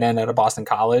Long, tight end out of Boston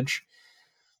College,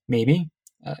 maybe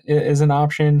is an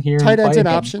option here. Tight end's an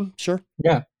option, sure.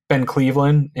 Yeah. Ben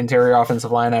Cleveland, interior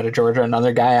offensive line out of Georgia,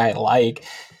 another guy I like.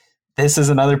 This is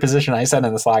another position I said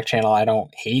in the Slack channel. I don't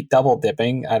hate double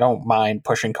dipping. I don't mind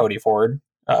pushing Cody Ford.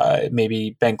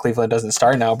 Maybe Ben Cleveland doesn't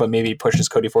start now, but maybe pushes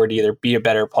Cody Ford to either be a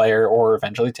better player or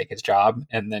eventually take his job.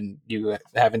 And then you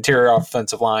have interior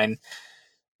offensive line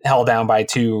held down by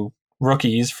 2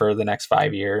 rookies for the next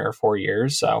 5 years or 4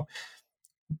 years. So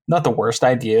not the worst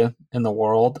idea in the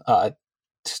world.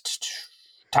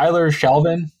 Tyler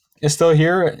Shelvin is still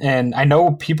here, and I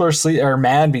know people are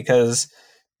mad because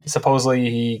supposedly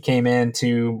he came in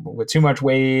with too much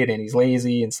weight and he's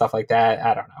lazy and stuff like that.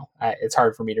 I don't know. It's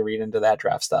hard for me to read into that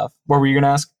draft stuff. What were you going to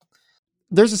ask?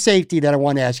 There's a safety that I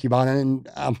want to ask you about, and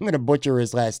I'm going to butcher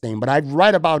his last name, but I've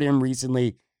read about him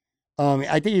recently.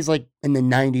 I think he's like in the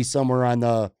 90s somewhere on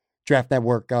the Draft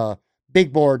Network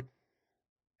big board.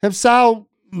 Hafsal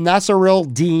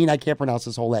Nasiril Dean, I can't pronounce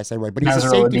his whole last name right, but he's a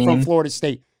safety from Florida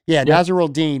State. Yeah, yep.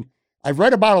 Nasiril Dean. I've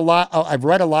read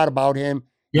a lot about him.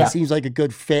 Yeah. He seems like a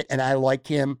good fit, and I like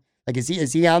him. Like, is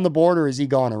he on the board or is he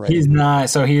gone already? He's not.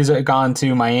 So he's gone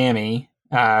to Miami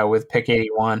with pick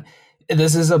 81.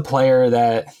 This is a player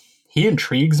that he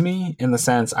intrigues me in the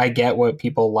sense I get what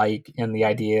people like in the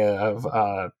idea of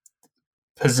a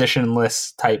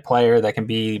positionless type player that can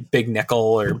be big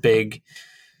nickel or big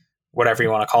whatever you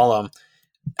want to call him.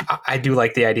 I do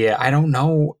like the idea. I don't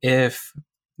know if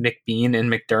Nick Bean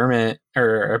and McDermott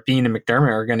or Bean and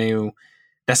McDermott are going to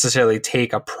necessarily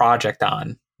take a project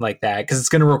on like that, because it's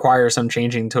going to require some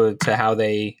changing to how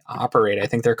they operate. I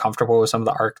think they're comfortable with some of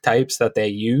the archetypes that they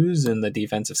use and the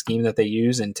defensive scheme that they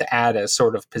use, and to add a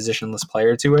sort of positionless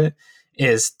player to it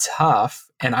is tough.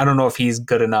 And I don't know if he's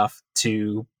good enough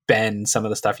to bend some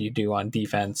of the stuff you do on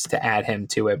defense to add him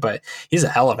to it, but he's a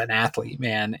hell of an athlete,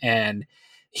 man. And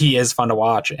he is fun to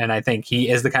watch. And I think he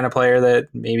is the kind of player that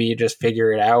maybe you just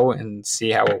figure it out and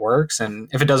see how it works. And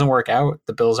if it doesn't work out,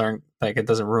 the Bills aren't like, it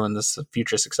doesn't ruin this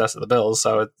future success of the Bills.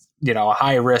 So it's, a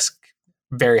high risk,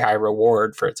 very high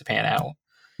reward for it to pan out.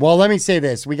 Well, let me say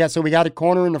this. We got a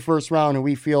corner in the first round, and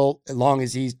we feel as long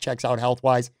as he checks out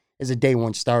health-wise is a day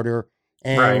one starter.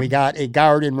 And we got a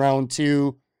guard in round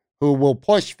 2 who will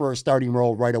push for a starting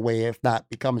role right away, if not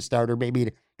become a starter.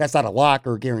 Maybe that's not a lock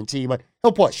or a guarantee, but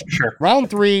he'll push. Sure. Round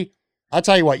 3, I'll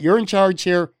tell you what, you're in charge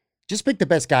here. Just pick the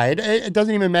best guy. It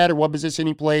doesn't even matter what position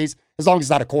he plays, as long as it's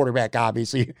not a quarterback,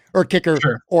 obviously, or a kicker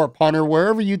or a punter.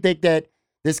 Wherever you think that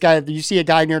this guy, you see a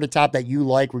guy near the top that you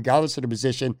like, regardless of the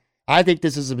position, I think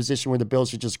this is a position where the Bills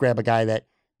should just grab a guy that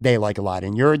they like a lot.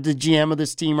 And you're the GM of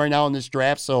this team right now in this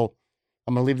draft, so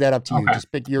I'm going to leave that up to you.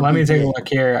 Just pick your. Let me take a look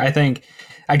here. I think,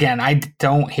 again, I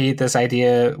don't hate this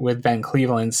idea with Ben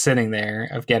Cleveland sitting there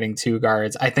of getting 2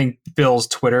 guards. I think Bill's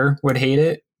Twitter would hate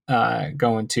it,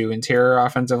 going to interior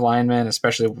offensive linemen,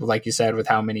 especially, like you said, with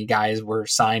how many guys were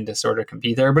signed to sort of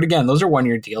compete there. But again, those are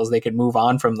 1-year deals. They could move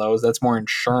on from those. That's more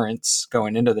insurance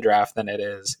going into the draft than it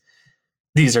is.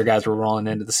 These are guys we're rolling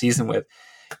into the season with.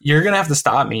 You're going to have to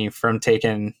stop me from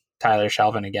taking Tyler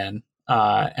Shelvin again.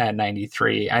 at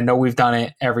 93. I know we've done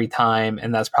it every time,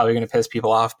 and that's probably going to piss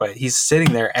people off, but he's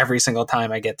sitting there every single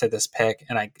time I get to this pick,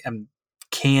 and I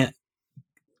can't.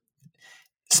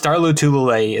 Star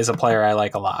Lotulelei is a player I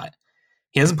like a lot.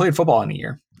 He hasn't played football in a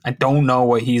year. I don't know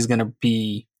what he's going to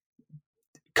be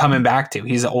coming back to.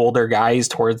 He's an older guy. He's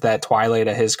towards that twilight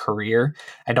of his career.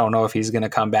 I don't know if he's going to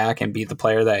come back and be the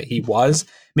player that he was.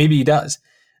 Maybe he does.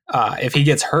 If he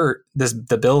gets hurt,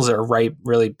 the Bills are right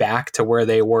really back to where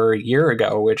they were a year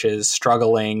ago, which is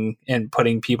struggling and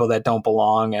putting people that don't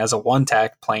belong as a one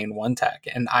tech playing one tech.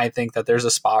 And I think that there's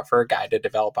a spot for a guy to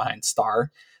develop behind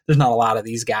Star. There's not a lot of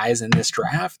these guys in this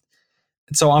draft.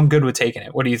 So I'm good with taking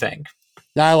it. What do you think?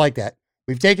 Yeah, I like that.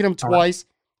 We've taken him twice.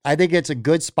 I think it's a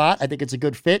good spot. I think it's a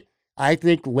good fit. I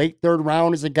think late third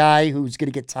round is a guy who's going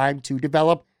to get time to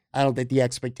develop. I don't think the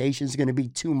expectation is going to be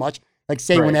too much. Like,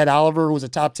 say, when Ed Oliver was a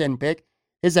top 10 pick,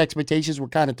 his expectations were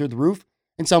kind of through the roof.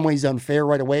 In some ways, unfair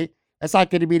right away. That's not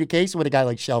going to be the case with a guy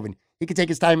like Shelvin. He can take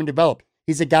his time and develop.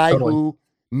 He's a guy who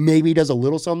maybe does a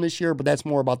little something this year, but that's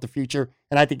more about the future.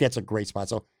 And I think that's a great spot.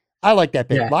 So I like that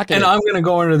pick. Yeah. And I'm going to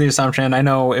go under the assumption, I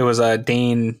know it was a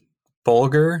Dane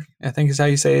Bulger, I think is how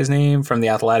you say his name, from The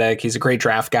Athletic. He's a great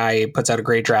draft guy. He puts out a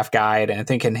great draft guide. And I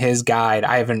think in his guide,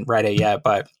 I haven't read it yet,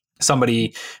 but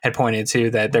somebody had pointed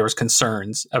to that there was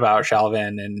concerns about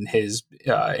Shelvin and his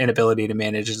inability to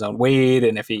manage his own weight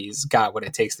and if he's got what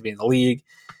it takes to be in the league.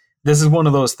 This is one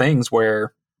of those things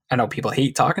where I know people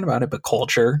hate talking about it, but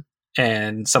culture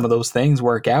and some of those things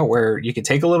work out where you can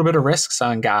take a little bit of risks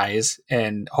on guys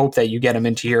and hope that you get them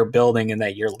into your building and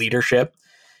that your leadership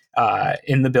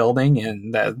in the building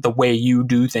and the way you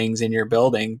do things in your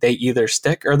building, they either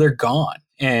stick or they're gone.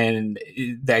 And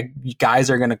that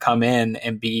guys are going to come in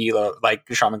and be, like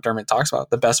Sean McDermott talks about,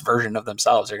 the best version of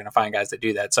themselves. They're going to find guys that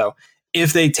do that. So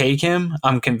if they take him,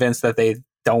 I'm convinced that they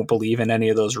don't believe in any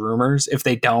of those rumors. If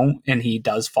they don't, and he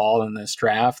does fall in this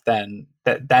draft, then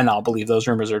I'll believe those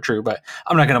rumors are true. But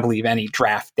I'm not going to believe any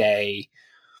draft day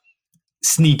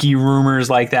sneaky rumors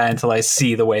like that until I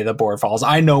see the way the board falls.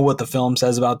 I know what the film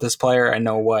says about this player. I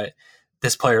know what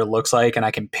this player looks like, and I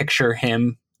can picture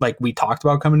him like we talked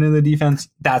about coming into the defense.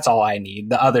 That's all I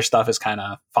need. The other stuff is kind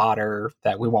of fodder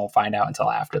that we won't find out until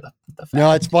after the fact.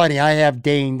 No, it's funny. I have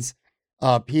Dane's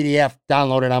PDF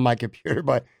downloaded on my computer,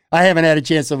 but I haven't had a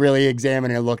chance to really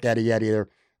examine it and look at it yet either.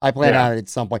 I plan on it at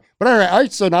some point. But all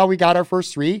right, so now we got our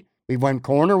first three. We've went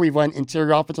corner, we've went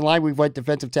interior offensive line, we've went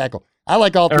defensive tackle. I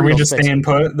like all three. Are we just staying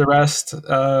put the rest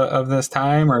of this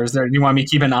time, or do you want me to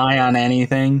keep an eye on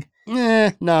anything?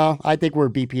 No, I think we're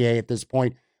BPA at this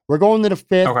point. We're going to the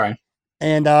fifth. Okay.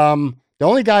 And the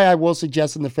only guy I will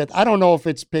suggest in the fifth, I don't know if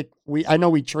it's pick. I know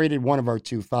we traded one of our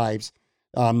 2 5s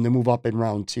to move up in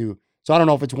round 2. So I don't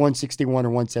know if it's 161 or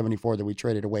 174 that we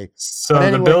traded away. So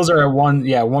anyway, the Bills are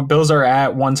at Bills are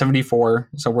at 174.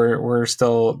 So we're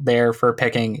still there for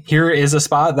picking. Here is a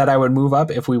spot that I would move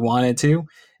up if we wanted to.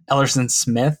 Ellerson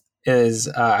Smith is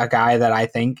a guy that I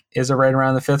think is right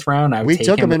around the 5th round. We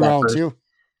took him in round 2.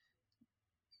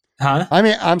 Huh? I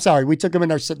mean, I'm sorry. We took him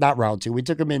in not round 2. We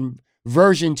took him in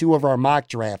version 2 of our mock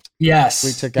draft. Yes.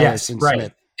 We took Ellerson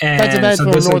Smith. And defensive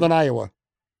end from Northern Iowa.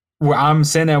 I'm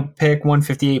saying I'll pick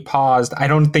 158 paused. I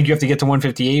don't think you have to get to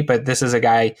 158, but this is a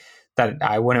guy that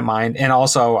I wouldn't mind. And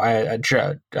also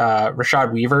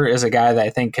Rashad Weaver is a guy that I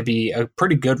think could be a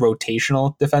pretty good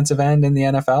rotational defensive end in the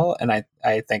NFL. And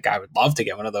I think I would love to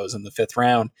get one of those in the 5th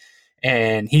round.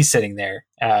 And he's sitting there.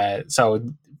 So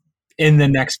in the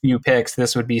next few picks,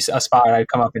 this would be a spot I'd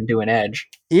come up and do an edge.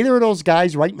 Either of those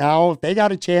guys right now, if they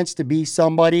got a chance to be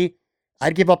somebody,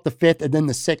 I'd give up the 5th and then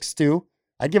the 6th too.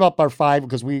 I'd give up our 5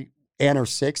 because and our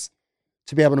 6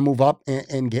 to be able to move up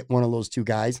and get one of those 2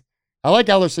 guys. I like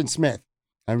Ellerson Smith.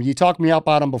 I mean, you talked me up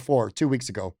on him before 2 weeks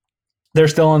ago. They're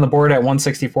still on the board at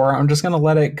 164. I'm just going to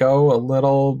let it go a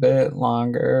little bit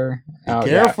longer. Be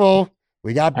careful. Yeah.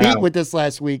 We got beat with this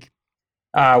last week.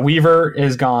 Weaver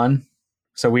is gone.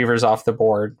 So Weaver's off the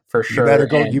board for sure.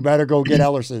 You better go get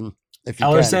Ellerson. If you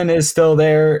Ellerson is still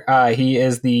there. He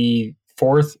is the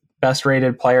 4th best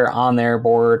rated player on their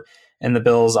board, and the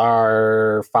Bills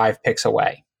are 5 picks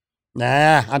away.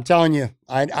 Nah, I'm telling you,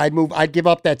 I'd give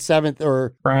up that 7th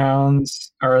or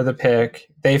Browns are the pick.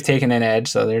 They've taken an edge,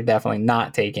 so they're definitely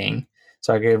not taking.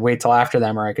 So I could wait till after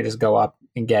them, or I could just go up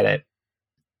and get it.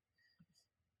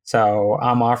 So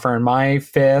I'm offering my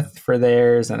 5th for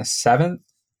theirs and a 7th.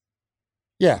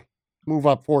 Yeah, move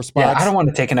up 4 spots. Yeah, I don't want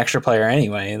to take an extra player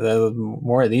anyway. The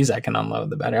more of these I can unload,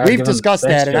 the better. We've discussed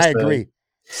that, and I agree.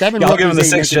 7. I'll give them the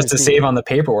 6 just to save on the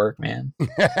paperwork, man.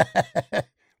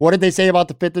 What did they say about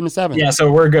the 5th and the 7th? Yeah,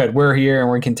 so we're good. We're here,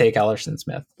 and we can take Ellerson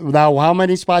Smith. Now, how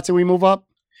many spots did we move up?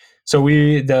 So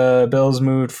the Bills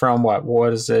moved from what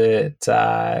was it?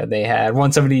 They had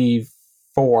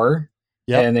 174,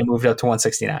 and they moved up to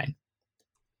 169.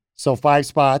 So 5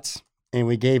 spots, and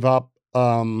we gave up a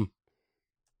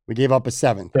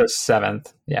 7th. The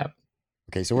 7th, yeah.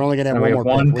 Okay, so we're only gonna have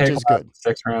one more pick, which is good.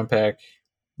 6th round pick.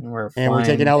 We're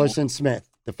taking Ellerson Smith,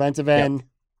 defensive end. Yep.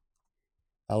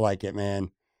 I like it,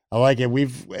 man. I like it.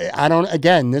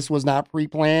 This was not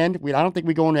pre-planned. I don't think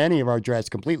we go into any of our drafts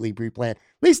completely pre-planned.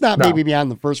 At least not maybe beyond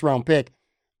the first round pick.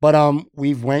 But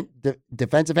we've went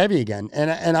defensive heavy again.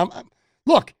 And I'm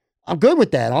good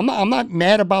with that. I'm not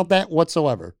mad about that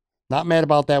whatsoever. Not mad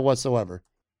about that whatsoever.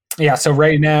 Yeah, so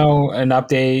right now, an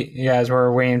update, you guys,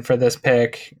 we're waiting for this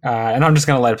pick, and I'm just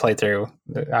going to let it play through.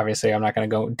 Obviously, I'm not going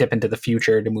to go dip into the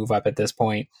future to move up at this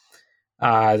point.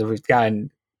 We've gotten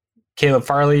Caleb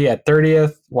Farley at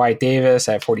 30th, Wyatt Davis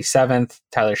at 47th,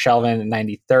 Tyler Shelvin at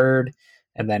 93rd,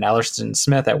 and then Ellerson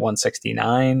Smith at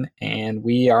 169, and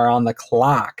we are on the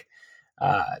clock.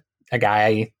 A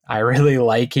guy I really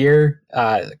like here,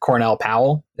 Cornell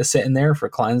Powell is sitting there for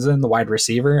Clemson, the wide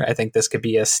receiver. I think this could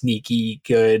be a sneaky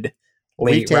good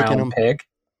late round pick.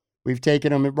 We've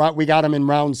taken him. We got him in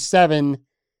round 7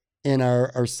 in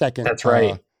our second. That's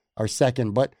right. Our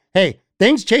second. But hey,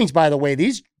 things change, by the way.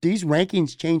 These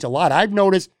rankings change a lot. I've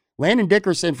noticed Landon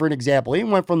Dickerson, for an example, he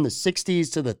went from the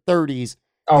 60s to the 30s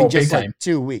in just like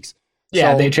 2 weeks.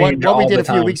 Yeah, so they changed what we did a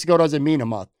few weeks ago doesn't mean a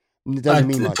month. It doesn't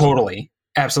mean much. Totally.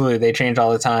 Absolutely. They change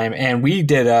all the time. And we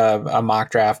did a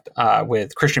mock draft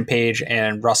with Christian Page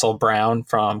and Russell Brown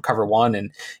from Cover One.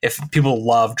 And if people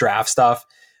love draft stuff,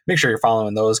 make sure you're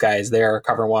following those guys there.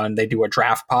 Cover One, they do a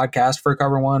draft podcast for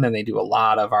Cover One, and they do a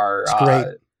lot of our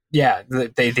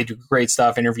they do great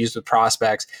stuff, interviews with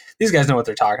prospects. These guys know what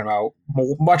they're talking about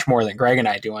much more than Greg and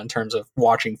I do in terms of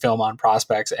watching film on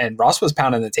prospects. And Russ was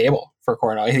pounding the table for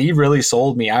Cornell. He really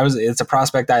sold me. It's a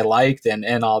prospect I liked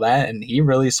and all that, and he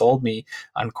really sold me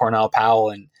on Cornell Powell.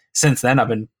 And since then,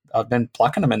 I've been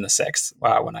plucking him in the 6th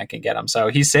when I can get him. So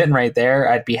he's sitting right there.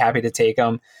 I'd be happy to take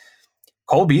him.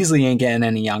 Cole Beasley ain't getting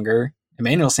any younger.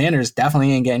 Emmanuel Sanders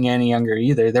definitely ain't getting any younger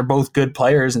either. They're both good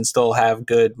players and still have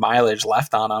good mileage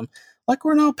left on them. Let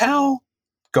Cornell Powell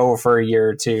go for a year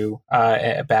or two,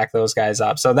 back those guys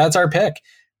up. So that's our pick,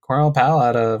 Cornell Powell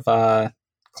out of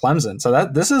Clemson. So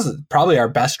this is probably our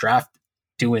best draft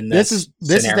doing this.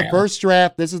 This is the first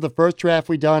draft. This is the first draft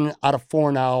we've done out of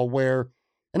 4 now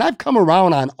and I've come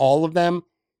around on all of them,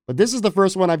 but this is the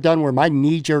first one I've done where my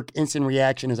knee-jerk instant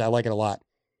reaction is I like it a lot.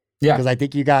 Yeah. Because I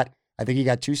think you got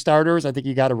 2 starters. I think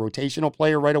you got a rotational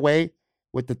player right away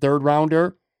with the 3rd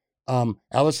rounder.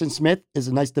 Ellerson Smith is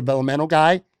a nice developmental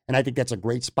guy, and I think that's a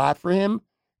great spot for him.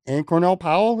 And Cornell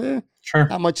Powell, sure,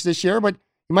 not much this year, but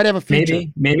he might have a future.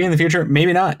 Maybe in the future,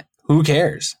 maybe not. Who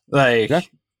cares?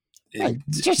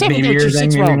 Just have maybe a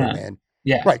 6th rounder, man.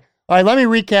 Yeah. Right. All right, let me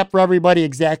recap for everybody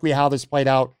exactly how this played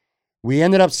out. We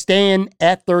ended up staying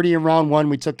at 30 in round 1.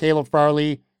 We took Caleb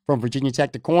Farley from Virginia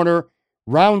Tech to corner.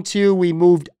 Round 2, we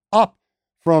moved up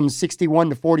from 61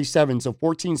 to 47, so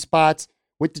 14 spots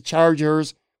with the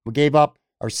Chargers. We gave up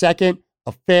our 2nd,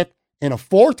 a 5th, and a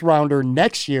 4th rounder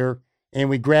next year, and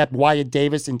we grabbed Wyatt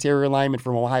Davis, interior lineman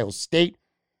from Ohio State.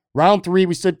 Round 3,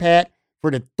 we stood pat. For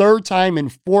the 3rd time in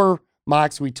 4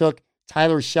 mocks, we took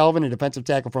Tyler Shelvin, a defensive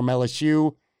tackle from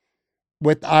LSU.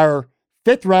 With our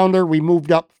 5th rounder, we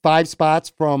moved up 5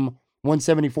 spots from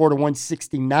 174 to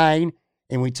 169,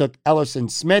 and we took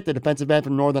Ellerson Smith, a defensive end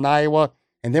from Northern Iowa.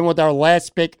 And then with our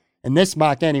last pick, in this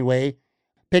mock anyway,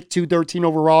 pick 213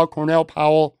 overall, Cornell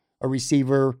Powell, a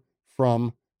receiver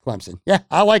from Clemson. Yeah,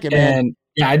 I like it, man. And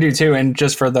yeah, I do too. And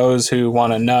just for those who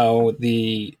want to know,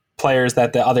 the players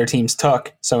that the other teams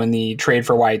took, so in the trade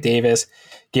for Wyatt Davis,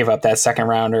 gave up that 2nd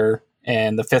rounder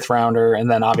and the 5th rounder, and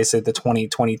then obviously the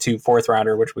 2022 4th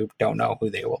rounder, which we don't know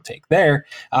who they will take there.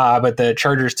 But the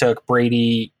Chargers took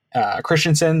Brady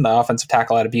Christensen, the offensive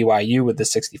tackle out of BYU, with the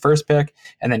 61st pick,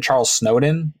 and then Charles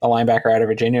Snowden, the linebacker out of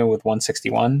Virginia, with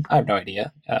 161. I have no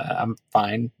idea. I'm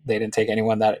fine. They didn't take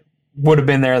anyone that would have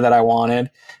been there that I wanted.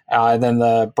 Then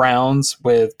the Browns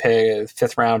with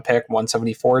 5th round pick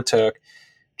 174 took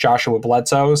Joshua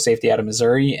Bledsoe, safety out of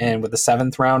Missouri, and with the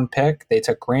 7th round pick they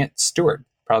took Grant Stewart,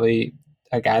 probably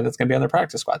a guy that's going to be on their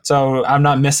practice squad. So I'm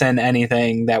not missing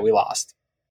anything that we lost.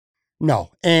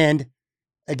 No, and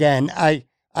again,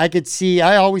 I could see,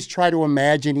 I always try to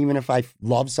imagine, even if I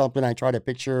love something, I try to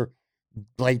picture,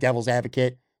 like devil's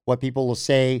advocate, what people will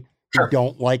say who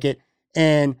don't like it.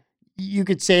 And you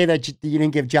could say that you didn't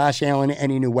give Josh Allen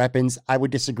any new weapons. I would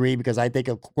disagree because I think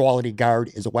a quality guard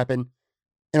is a weapon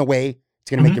in a way. It's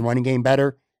going to make the running game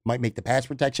better, might make the pass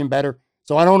protection better.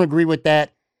 So I don't agree with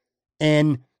that.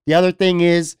 And the other thing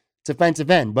is defensive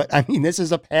end. But I mean, this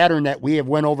is a pattern that we have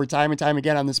went over time and time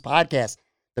again on this podcast.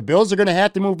 The Bills are going to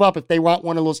have to move up if they want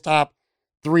one of those top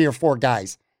 3 or 4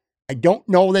 guys. I don't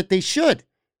know that they should.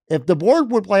 If the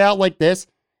board would play out like this,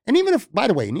 and even if, by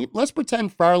the way, let's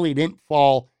pretend Farley didn't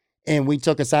fall and we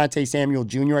took Asante Samuel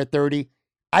Jr. at 30,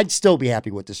 I'd still be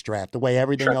happy with this draft, the way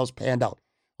everything else panned out.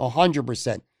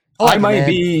 100%. I might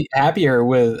be happier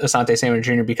with Asante Samuel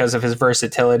Jr. because of his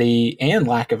versatility and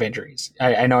lack of injuries.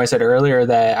 I know I said earlier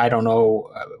that I don't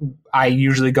know. I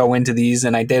usually go into these,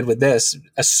 and I did with this,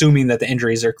 assuming that the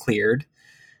injuries are cleared.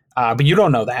 But you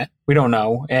don't know that. We don't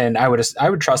know. And I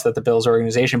would trust that the Bills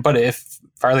organization. But if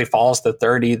Farley falls to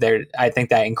 30, I think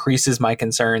that increases my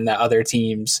concern that other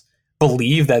teams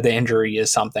believe that the injury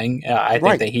is something. I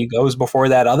think that he goes before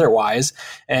that otherwise.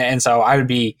 And so I would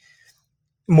be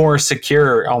more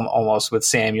secure almost with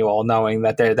Samuel, knowing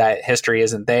that that history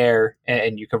isn't there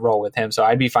and you could roll with him. So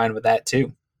I'd be fine with that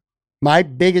too. My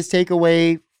biggest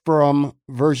takeaway from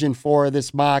version 4 of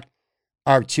this mock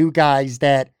are 2 guys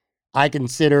that I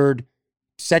considered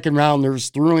second rounders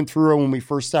through and through when we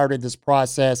first started this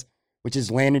process, which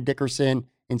is Landon Dickerson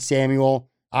and Samuel.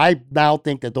 I now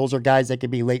think that those are guys that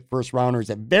could be late first rounders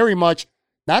that very much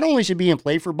not only should be in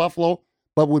play for Buffalo,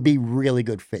 but would be really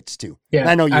good fits too. Yeah,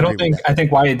 I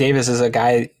think Wyatt Davis is a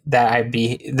guy that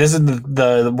this is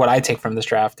the what I take from this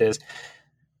draft is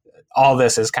all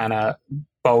this is kind of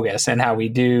bogus and how we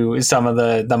do some of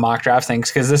the mock draft things,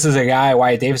 because this is a guy,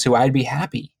 Wyatt Davis, who I'd be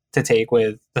happy to take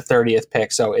with the 30th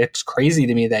pick. So it's crazy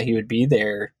to me that he would be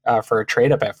there for a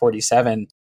trade up at 47.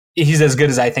 He's as good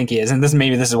as I think he is. And this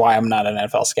is why I'm not an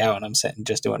NFL scout and I'm sitting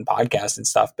just doing podcasts and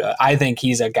stuff. But I think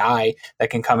he's a guy that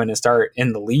can come in and start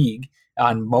in the league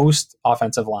on most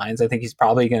offensive lines. I think he's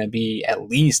probably going to be at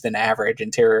least an average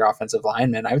interior offensive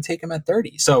lineman. I would take him at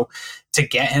 30. So to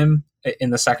get him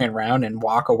in the second round and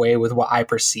walk away with what I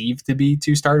perceive to be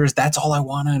 2 starters, that's all I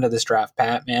want out of this draft,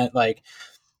 Pat, man. Like,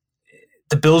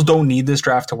 the Bills don't need this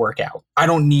draft to work out. I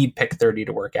don't need pick 30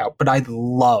 to work out, but I'd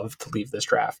love to leave this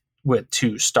draft with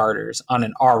 2 starters on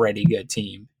an already good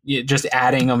team. Just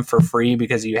adding them for free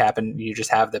because you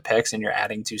just have the picks and you're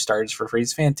adding 2 starters for free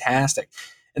is fantastic.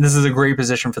 And this is a great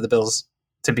position for the Bills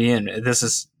to be in. This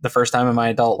is the first time in my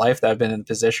adult life that I've been in a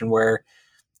position where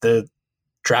the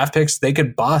draft picks, they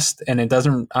could bust, and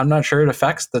I'm not sure it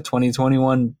affects the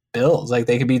 2021 Bills. Like,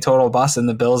 they could be total bust, and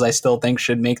the Bills I still think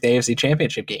should make the AFC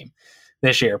Championship game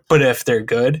this year. But if they're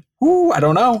good, I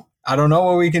don't know. I don't know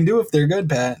what we can do if they're good,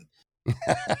 Pat.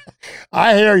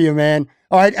 I hear you, man.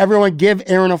 All right, everyone, give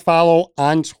Aaron a follow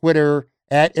on Twitter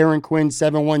at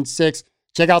AaronQuinn716.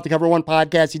 Check out the Cover One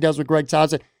podcast he does with Greg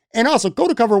Thompson. And also go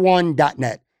to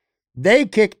cover1.net. They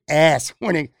kick ass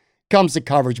when it comes to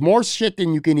coverage. More shit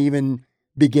than you can even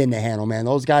begin to handle, man.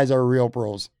 Those guys are real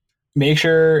pros. Make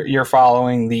sure you're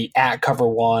following the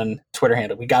 @Cover1 Twitter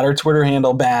handle. We got our Twitter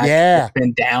handle back. Yeah. It's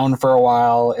been down for a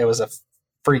while. It was a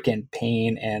freaking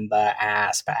pain in the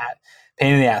ass, Pat.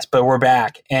 Pain in the ass, but we're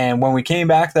back. And when we came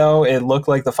back, though, it looked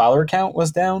like the follower count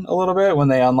was down a little bit when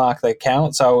they unlocked the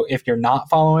account. So if you're not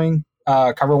following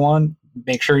Cover One,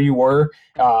 make sure you were,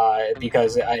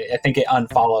 because I think it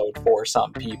unfollowed for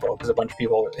some people because a bunch of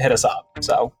people hit us up.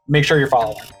 So make sure you're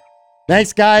following.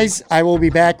 Thanks, guys. I will be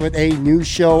back with a new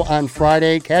show on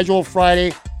Friday, Casual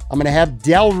Friday. I'm going to have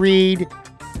Del Reed,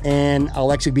 and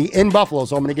I'll actually be in Buffalo,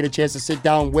 so I'm going to get a chance to sit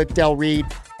down with Del Reed.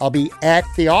 I'll be at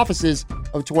the offices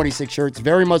of 26 Shirts.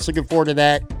 Very much looking forward to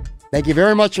that. Thank you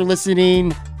very much for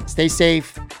listening. Stay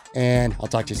safe, and I'll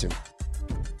talk to you soon.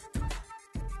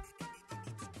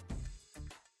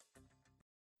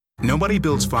 Nobody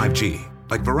builds 5G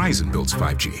like Verizon builds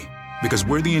 5G, because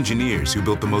we're the engineers who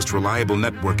built the most reliable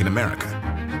network in America.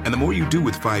 And the more you do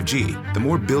with 5G, the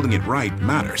more building it right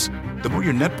matters. The more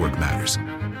your network matters.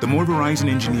 The more Verizon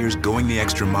engineers going the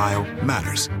extra mile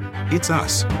matters. It's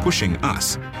us pushing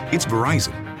us. It's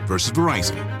Verizon versus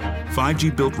Verizon.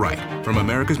 5G built right from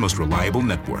America's most reliable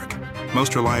network.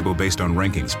 Most reliable based on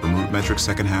rankings from RootMetrics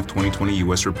second half 2020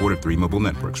 U.S. report of 3 mobile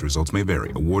networks. Results may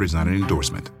vary. Award is not an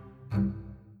endorsement.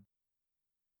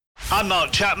 I'm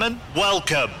Mark Chapman.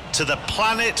 Welcome to the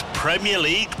Planet Premier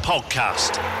League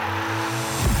podcast.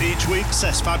 Each week,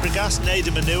 Cesc Fabregas,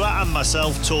 Nader Manua and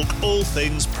myself talk all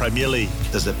things Premier League.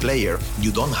 As a player,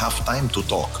 you don't have time to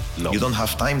talk. No. You don't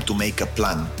have time to make a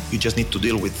plan. You just need to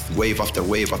deal with wave after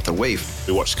wave after wave.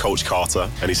 We watched Coach Carter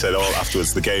and he said,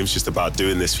 afterwards, the game's just about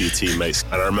doing this for your teammates.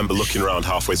 And I remember looking around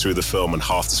halfway through the film and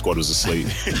half the squad was asleep.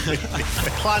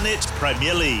 Planet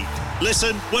Premier League.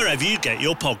 Listen wherever you get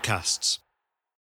your podcasts.